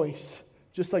freedom of choice,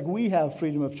 just like we have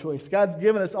freedom of choice. God's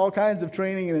given us all kinds of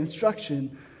training and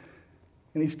instruction,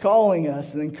 and He's calling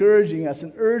us and encouraging us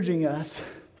and urging us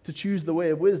to choose the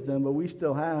way of wisdom, but we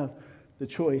still have the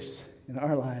choice in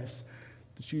our lives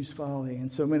to choose folly.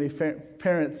 And so many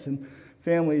parents and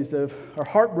families are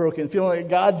heartbroken, feeling like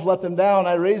God's let them down.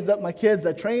 I raised up my kids,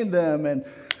 I trained them, and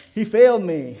He failed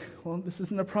me. Well, this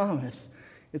isn't a promise.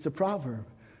 It's a proverb.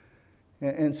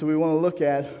 And so we want to look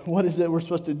at what is it we're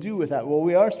supposed to do with that. Well,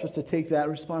 we are supposed to take that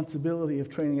responsibility of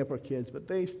training up our kids, but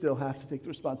they still have to take the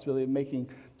responsibility of making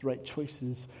the right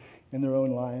choices in their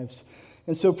own lives.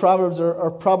 And so Proverbs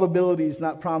are probabilities,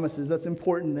 not promises. That's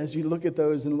important as you look at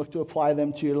those and look to apply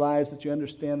them to your lives, that you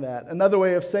understand that. Another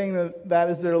way of saying that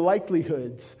is they're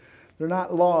likelihoods. They're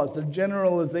not laws. They're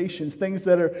generalizations, things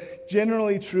that are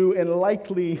generally true and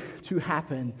likely to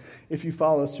happen if you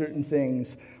follow certain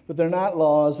things. But they're not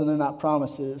laws and they're not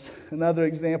promises. Another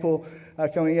example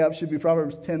coming up should be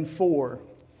Proverbs 10:4.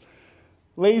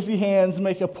 Lazy hands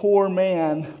make a poor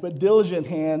man, but diligent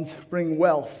hands bring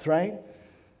wealth, right?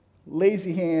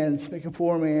 Lazy hands make a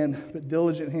poor man, but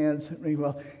diligent hands bring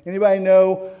wealth. Anybody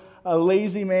know a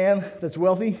lazy man that's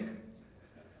wealthy?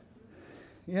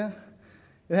 Yeah?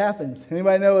 It happens.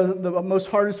 Anybody know the most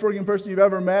hardest working person you've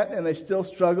ever met and they still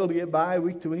struggle to get by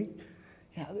week to week?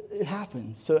 Yeah, it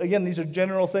happens. So again, these are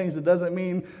general things. It doesn't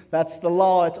mean that's the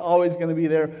law. It's always going to be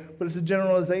there, but it's a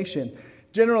generalization.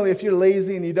 Generally, if you're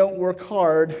lazy and you don't work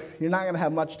hard, you're not going to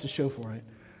have much to show for it.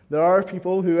 There are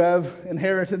people who have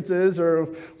inheritances or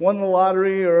won the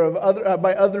lottery or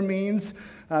by other means,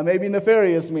 maybe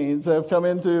nefarious means, have come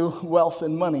into wealth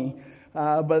and money.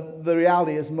 But the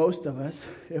reality is most of us,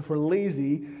 if we're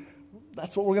lazy,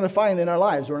 that's what we're going to find in our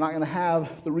lives. We're not going to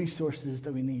have the resources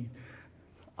that we need.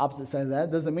 Opposite side of that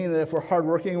doesn't mean that if we're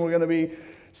hardworking, we're going to be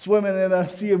swimming in a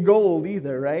sea of gold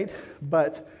either, right?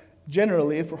 But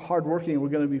generally, if we're hardworking, we're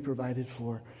going to be provided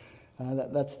for.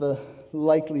 That's the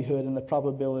likelihood and the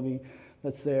probability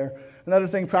that's there. Another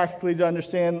thing practically to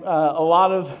understand, a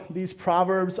lot of these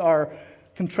proverbs are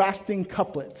contrasting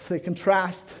couplets. They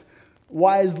contrast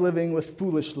wise living with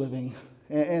foolish living.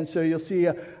 And so you'll see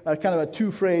a kind of a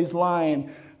two-phrase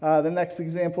line. The next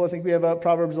example, I think we have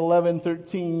Proverbs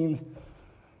 11:13.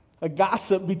 A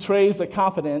gossip betrays a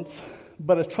confidence,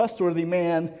 but a trustworthy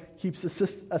man keeps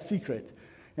a secret.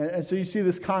 And so you see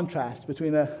this contrast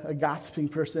between a gossiping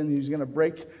person who's going to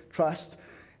break trust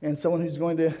and someone who's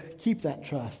going to keep that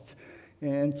trust.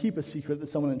 and keep a secret that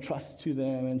someone entrusts to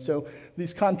them. And so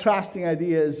these contrasting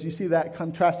ideas, you see that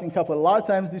contrasting couplet. A lot of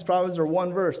times these Proverbs are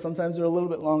one verse. Sometimes they're a little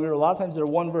bit longer. A lot of times they're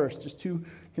one verse, just two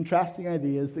contrasting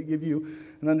ideas that give you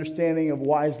an understanding of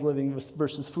wise living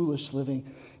versus foolish living.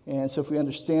 And so if we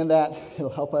understand that, it'll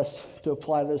help us to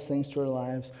apply those things to our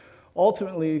lives.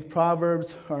 Ultimately,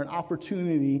 Proverbs are an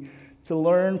opportunity to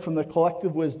learn from the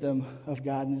collective wisdom of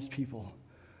God and his people.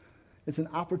 It's an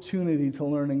opportunity to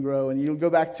learn and grow. And you'll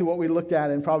go back to what we looked at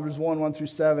in Proverbs 1 through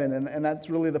 7, and that's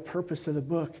really the purpose of the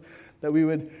book, that we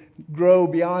would grow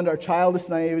beyond our childish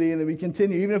naivety and that we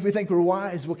continue, even if we think we're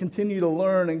wise, we'll continue to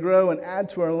learn and grow and add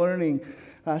to our learning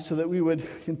so that we would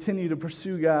continue to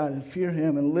pursue God and fear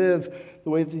him and live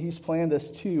the way that he's planned us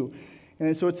to.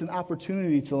 And so it's an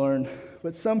opportunity to learn.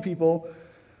 But some people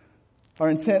are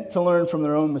intent to learn from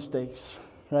their own mistakes,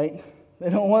 right? They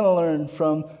don't want to learn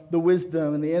from the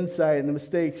wisdom and the insight and the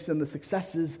mistakes and the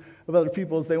successes of other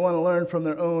people's. They want to learn from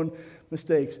their own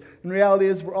mistakes. And the reality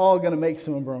is we're all going to make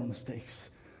some of our own mistakes.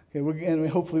 Okay, and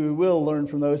hopefully we will learn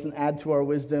from those and add to our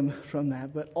wisdom from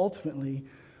that. But ultimately,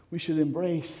 we should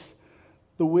embrace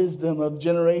the wisdom of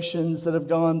generations that have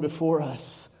gone before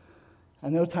us. I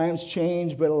know times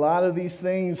change, but a lot of these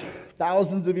things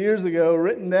thousands of years ago,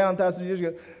 written down thousands of years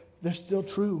ago, they're still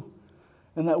true.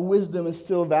 And that wisdom is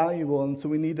still valuable, and so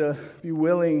we need to be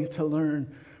willing to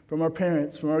learn from our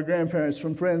parents, from our grandparents,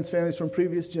 from friends, families, from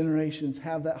previous generations.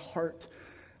 Have that heart.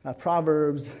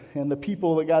 Proverbs and the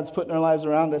people that God's put in our lives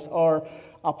around us are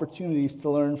opportunities to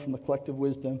learn from the collective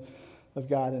wisdom of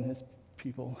God and his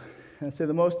people. And I'd say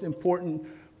the most important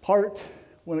part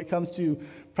when it comes to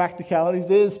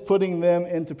practicalities is putting them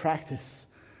into practice.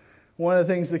 One of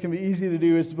the things that can be easy to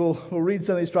do is we'll read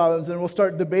some of these Proverbs and we'll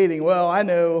start debating, well, I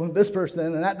know this person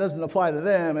and that doesn't apply to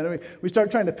them. And we start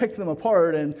trying to pick them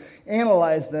apart and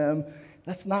analyze them.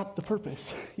 That's not the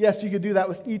purpose. Yes, you could do that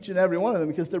with each and every one of them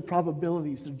because they're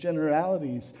probabilities, they're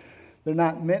generalities. They're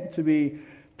not meant to be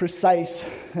precise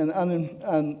and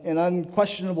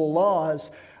unquestionable laws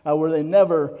where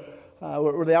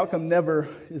the outcome never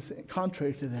is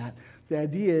contrary to that. The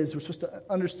idea is we're supposed to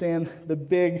understand the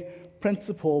big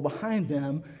principle behind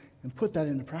them and put that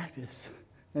into practice.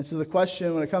 And so the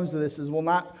question when it comes to this is, what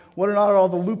are not all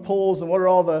the loopholes and what are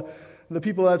all the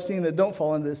people that I've seen that don't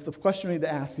fall into this? The question we need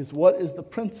to ask is, what is the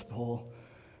principle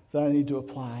that I need to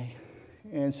apply?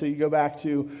 And so you go back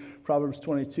to Proverbs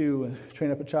 22, and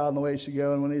train up a child in the way he should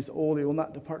go, and when he's old, he will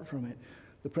not depart from it.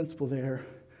 The principle there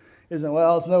isn't,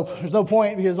 well, there's no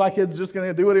point because my kid's just going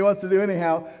to do what he wants to do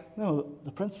anyhow. No,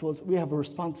 the principle is we have a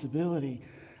responsibility.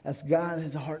 As God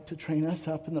has a heart to train us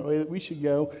up in the way that we should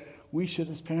go, we should,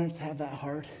 as parents, have that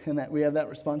heart and that we have that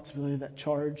responsibility, that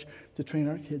charge to train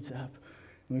our kids up.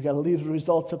 And we've got to leave the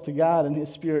results up to God and his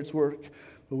Spirit's work,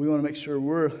 but we want to make sure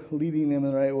we're leading them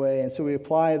in the right way. And so we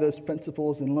apply those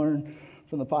principles and learn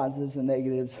from the positives and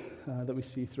negatives that we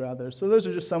see throughout there. So those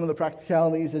are just some of the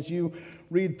practicalities as you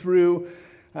read through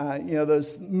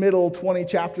those middle 20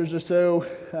 chapters or so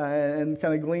and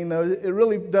kind of glean those. It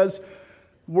really does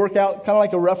work out kind of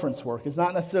like a reference work. It's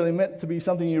not necessarily meant to be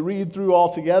something you read through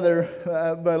all together,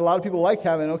 but a lot of people like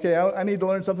having, I need to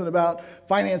learn something about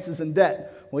finances and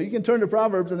debt. Well, you can turn to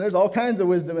Proverbs, and there's all kinds of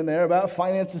wisdom in there about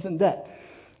finances and debt.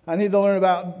 I need to learn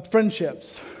about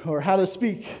friendships or how to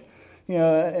speak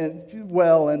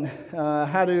well and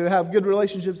how to have good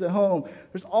relationships at home.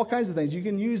 There's all kinds of things. You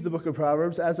can use the book of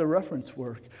Proverbs as a reference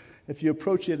work if you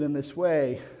approach it in this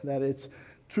way, that it's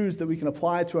truths that we can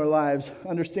apply to our lives,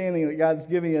 understanding that God's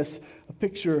giving us a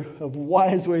picture of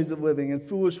wise ways of living and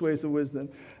foolish ways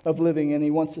of living, and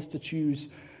he wants us to choose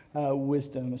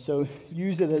wisdom. So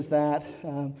use it as that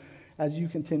as you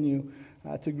continue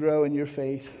to grow in your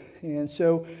faith. And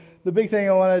so the big thing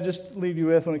I want to just leave you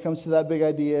with when it comes to that big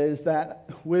idea is that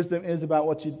wisdom is about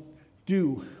what you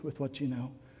do with what you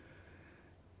know.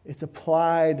 It's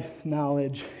applied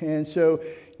knowledge. And so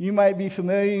you might be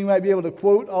familiar, you might be able to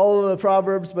quote all of the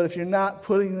Proverbs, but if you're not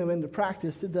putting them into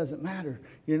practice, it doesn't matter.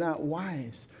 You're not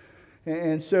wise.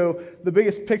 And so the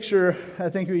biggest picture I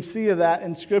think we see of that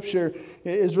in Scripture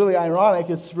is really ironic.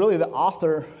 It's really the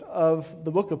author of the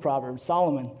book of Proverbs,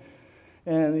 Solomon.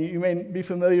 And you may be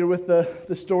familiar with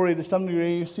the story to some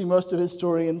degree. You see most of his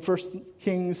story in 1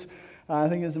 Kings. I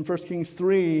think it's in 1 Kings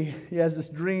 3. He has this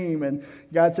dream, and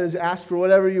God says, ask for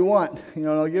whatever you want, and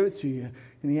I'll give it to you.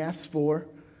 And he asks for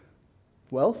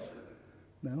wealth?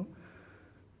 No.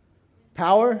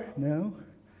 Power? No.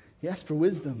 He asks for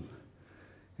wisdom.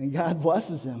 And God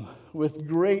blesses him with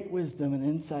great wisdom and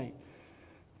insight.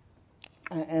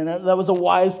 And that was a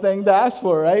wise thing to ask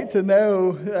for, right? To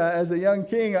know as a young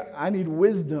king, I need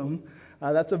wisdom.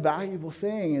 That's a valuable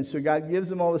thing. And so God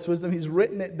gives him all this wisdom. He's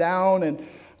written it down, and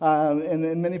and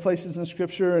in many places in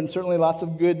Scripture, and certainly lots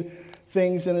of good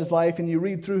things in his life. And you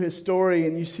read through his story,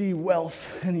 and you see wealth,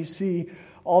 and you see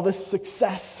all this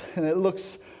success, and it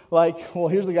looks like, well,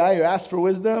 here's a guy who asked for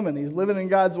wisdom, and he's living in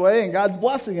God's way, and God's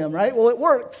blessing him, right? Well, it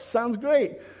works. Sounds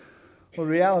great. Well,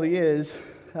 the reality is,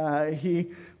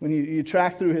 when you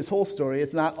track through his whole story,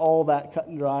 it's not all that cut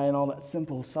and dry and all that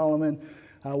simple. Solomon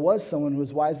was someone who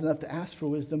was wise enough to ask for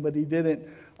wisdom, but he didn't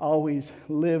always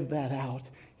live that out.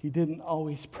 He didn't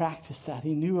always practice that.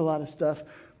 He knew a lot of stuff,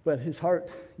 but his heart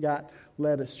got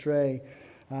led astray.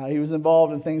 He was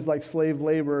involved in things like slave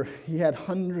labor. He had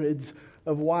hundreds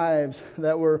of wives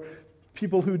that were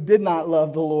people who did not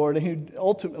love the Lord and who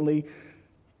ultimately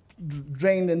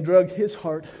drained and drug his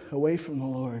heart away from the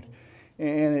Lord.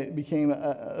 And it became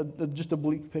just a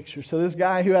bleak picture. So this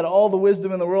guy who had all the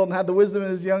wisdom in the world and had the wisdom in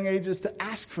his young ages to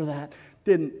ask for that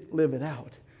didn't live it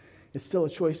out. It's still a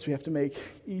choice we have to make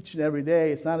each and every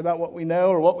day. It's not about what we know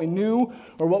or what we knew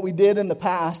or what we did in the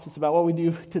past. It's about what we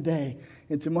do today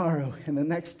and tomorrow and the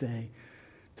next day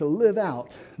to live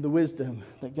out the wisdom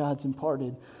that God's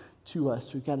imparted to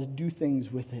us. We've got to do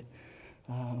things with it.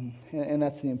 And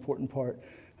that's the important part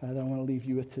that I want to leave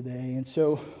you with today. And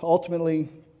so ultimately,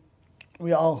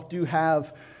 we all do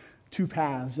have two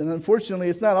paths. And unfortunately,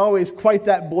 it's not always quite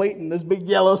that blatant, this big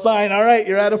yellow sign, all right,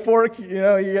 you're at a fork, you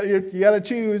got to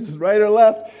choose right or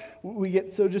left. We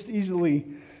get so just easily,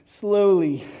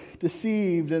 slowly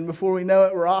deceived, and before we know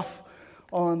it, we're off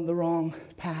on the wrong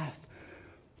path.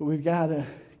 But we've got to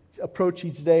approach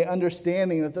each day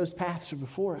understanding that those paths are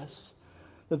before us,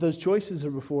 that those choices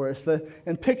are before us.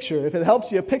 And picture, if it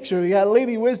helps you, picture, we got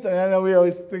Lady Wisdom. I know we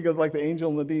always think of like the angel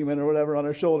and the demon or whatever on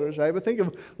our shoulders, right? But think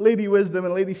of Lady Wisdom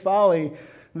and Lady Folly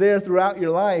there throughout your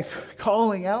life,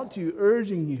 calling out to you,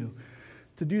 urging you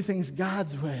to do things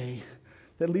God's way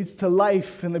that leads to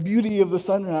life and the beauty of the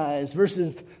sunrise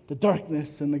versus the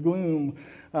darkness and the gloom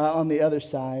on the other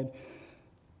side.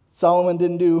 Solomon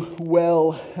didn't do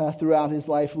well throughout his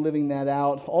life living that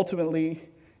out. Ultimately,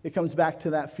 it comes back to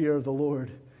that fear of the Lord.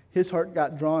 His heart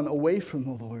got drawn away from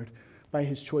the Lord by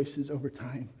his choices over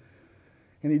time.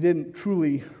 And he didn't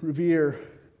truly revere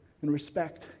and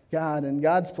respect God and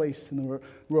God's place in the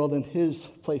world and his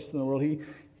place in the world.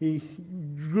 He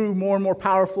grew more and more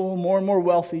powerful, more and more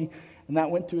wealthy, and that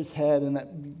went to his head, and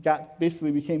that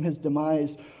basically became his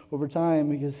demise over time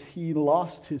because he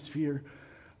lost his fear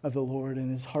of the Lord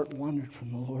and his heart wandered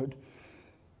from the Lord.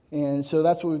 And so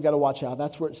that's what we've got to watch out.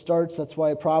 That's where it starts. That's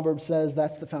why Proverbs says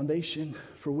that's the foundation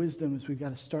for wisdom, is we've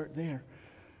got to start there.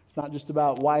 It's not just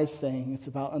about wise saying. It's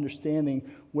about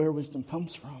understanding where wisdom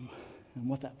comes from and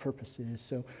what that purpose is.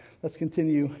 So let's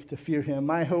continue to fear him.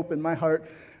 My hope in my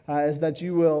heart is that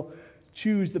you will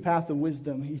choose the path of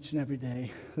wisdom each and every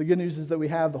day. The good news is that we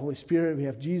have the Holy Spirit. We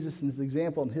have Jesus and his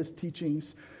example and his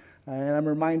teachings. And I'm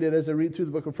reminded as I read through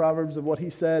the book of Proverbs of what he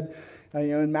said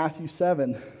in Matthew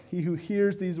 7. He who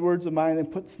hears these words of mine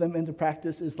and puts them into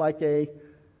practice is like a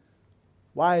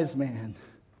wise man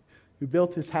who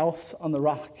built his house on the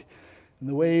rock. And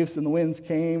the waves and the winds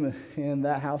came, and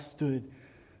that house stood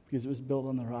because it was built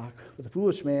on the rock. But the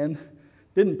foolish man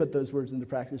didn't put those words into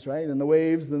practice, right? And the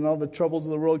waves and all the troubles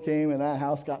of the world came, and that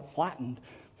house got flattened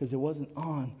because it wasn't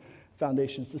on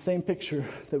foundation. It's the same picture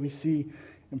that we see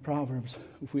in Proverbs.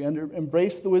 If we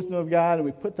embrace the wisdom of God and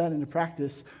we put that into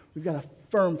practice, we've got a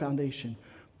firm foundation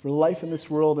for life in this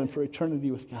world and for eternity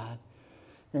with God.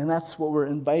 And that's what we're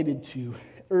invited to,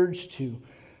 urged to,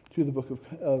 through the book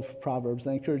of Proverbs.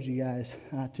 I encourage you guys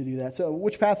to do that. So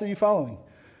which path are you following?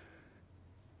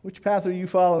 Which path are you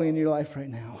following in your life right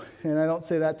now? And I don't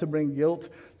say that to bring guilt.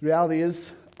 The reality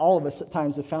is all of us at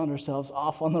times have found ourselves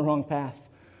off on the wrong path,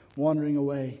 wandering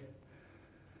away.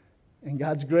 And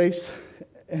God's grace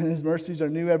and his mercies are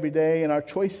new every day, and our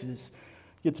choices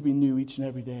get to be new each and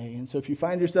every day. And so if you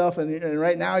find yourself, and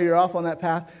right now you're off on that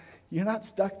path, you're not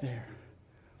stuck there.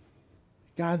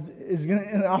 God is going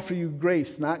to offer you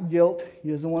grace, not guilt.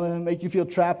 He doesn't want to make you feel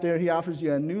trapped there. He offers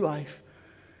you a new life.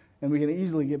 And we can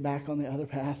easily get back on the other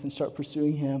path and start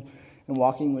pursuing him and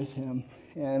walking with him.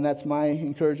 And that's my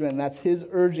encouragement, and that's his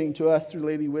urging to us through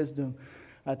Lady Wisdom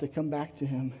to come back to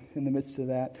him in the midst of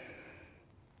that.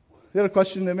 The other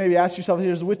question to maybe ask yourself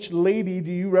here is, which lady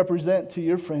do you represent to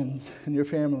your friends and your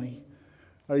family?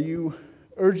 Are you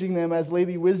urging them as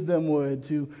Lady Wisdom would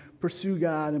to pursue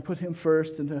God and put him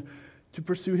first and to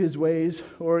pursue his ways?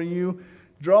 Or are you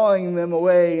drawing them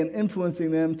away and influencing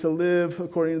them to live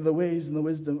according to the ways and the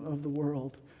wisdom of the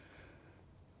world?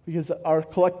 Because our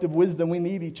collective wisdom, we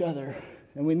need each other.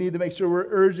 And we need to make sure we're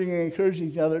urging and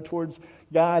encouraging each other towards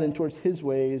God and towards his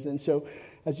ways. And so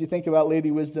as you think about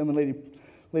Lady Wisdom and Lady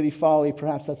Lady Folly,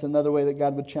 perhaps that's another way that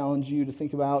God would challenge you to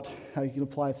think about how you can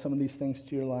apply some of these things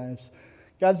to your lives.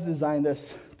 God's designed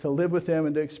us to live with Him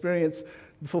and to experience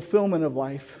the fulfillment of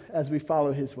life as we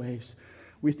follow His ways.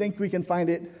 We think we can find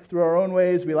it through our own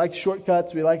ways. We like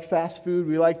shortcuts. We like fast food.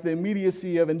 We like the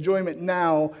immediacy of enjoyment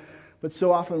now. But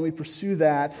so often we pursue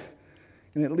that,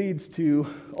 and it leads to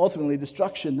ultimately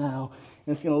destruction now.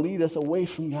 And it's going to lead us away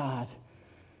from God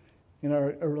in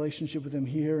our relationship with Him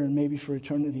here and maybe for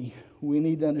eternity. We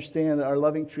need to understand that our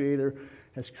loving Creator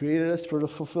has created us for a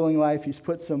fulfilling life. He's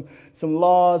put some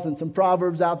laws and some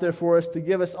proverbs out there for us to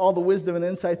give us all the wisdom and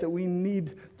insight that we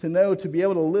need to know to be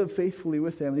able to live faithfully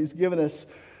with Him. And He's given us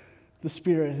the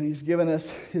Spirit, and He's given us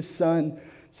His Son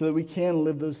so that we can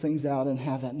live those things out and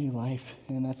have that new life.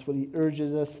 And that's what He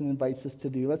urges us and invites us to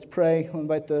do. Let's pray. I'll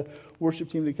invite the worship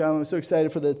team to come. I'm so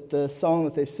excited for the song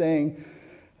that they sang.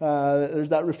 There's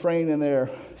that refrain in there.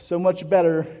 So much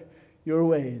better your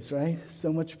ways, right?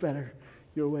 So much better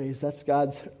your ways. That's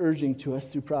God's urging to us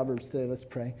through Proverbs today. Let's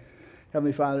pray.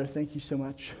 Heavenly Father, thank you so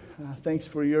much. Thanks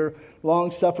for your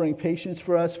long-suffering patience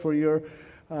for us, for your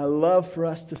love for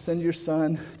us to send your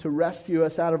Son to rescue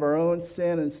us out of our own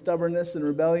sin and stubbornness and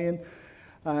rebellion,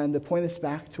 and to point us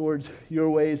back towards your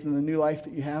ways and the new life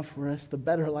that you have for us, the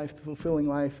better life, the fulfilling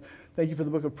life. Thank you for the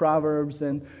book of Proverbs.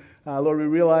 And Lord, we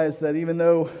realize that even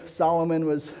though Solomon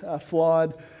was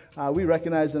flawed, we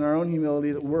recognize in our own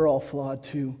humility that we're all flawed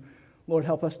too. Lord,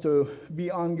 help us to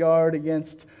be on guard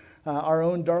against our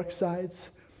own dark sides,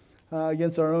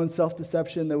 against our own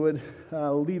self-deception that would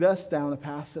lead us down a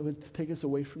path that would take us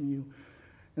away from you.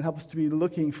 And help us to be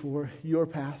looking for your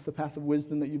path, the path of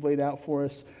wisdom that you've laid out for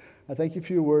us. I thank you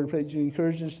for your word. I pray that you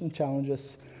encourage us and challenge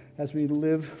us as we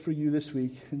live for you this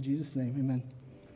week. In Jesus' name, amen.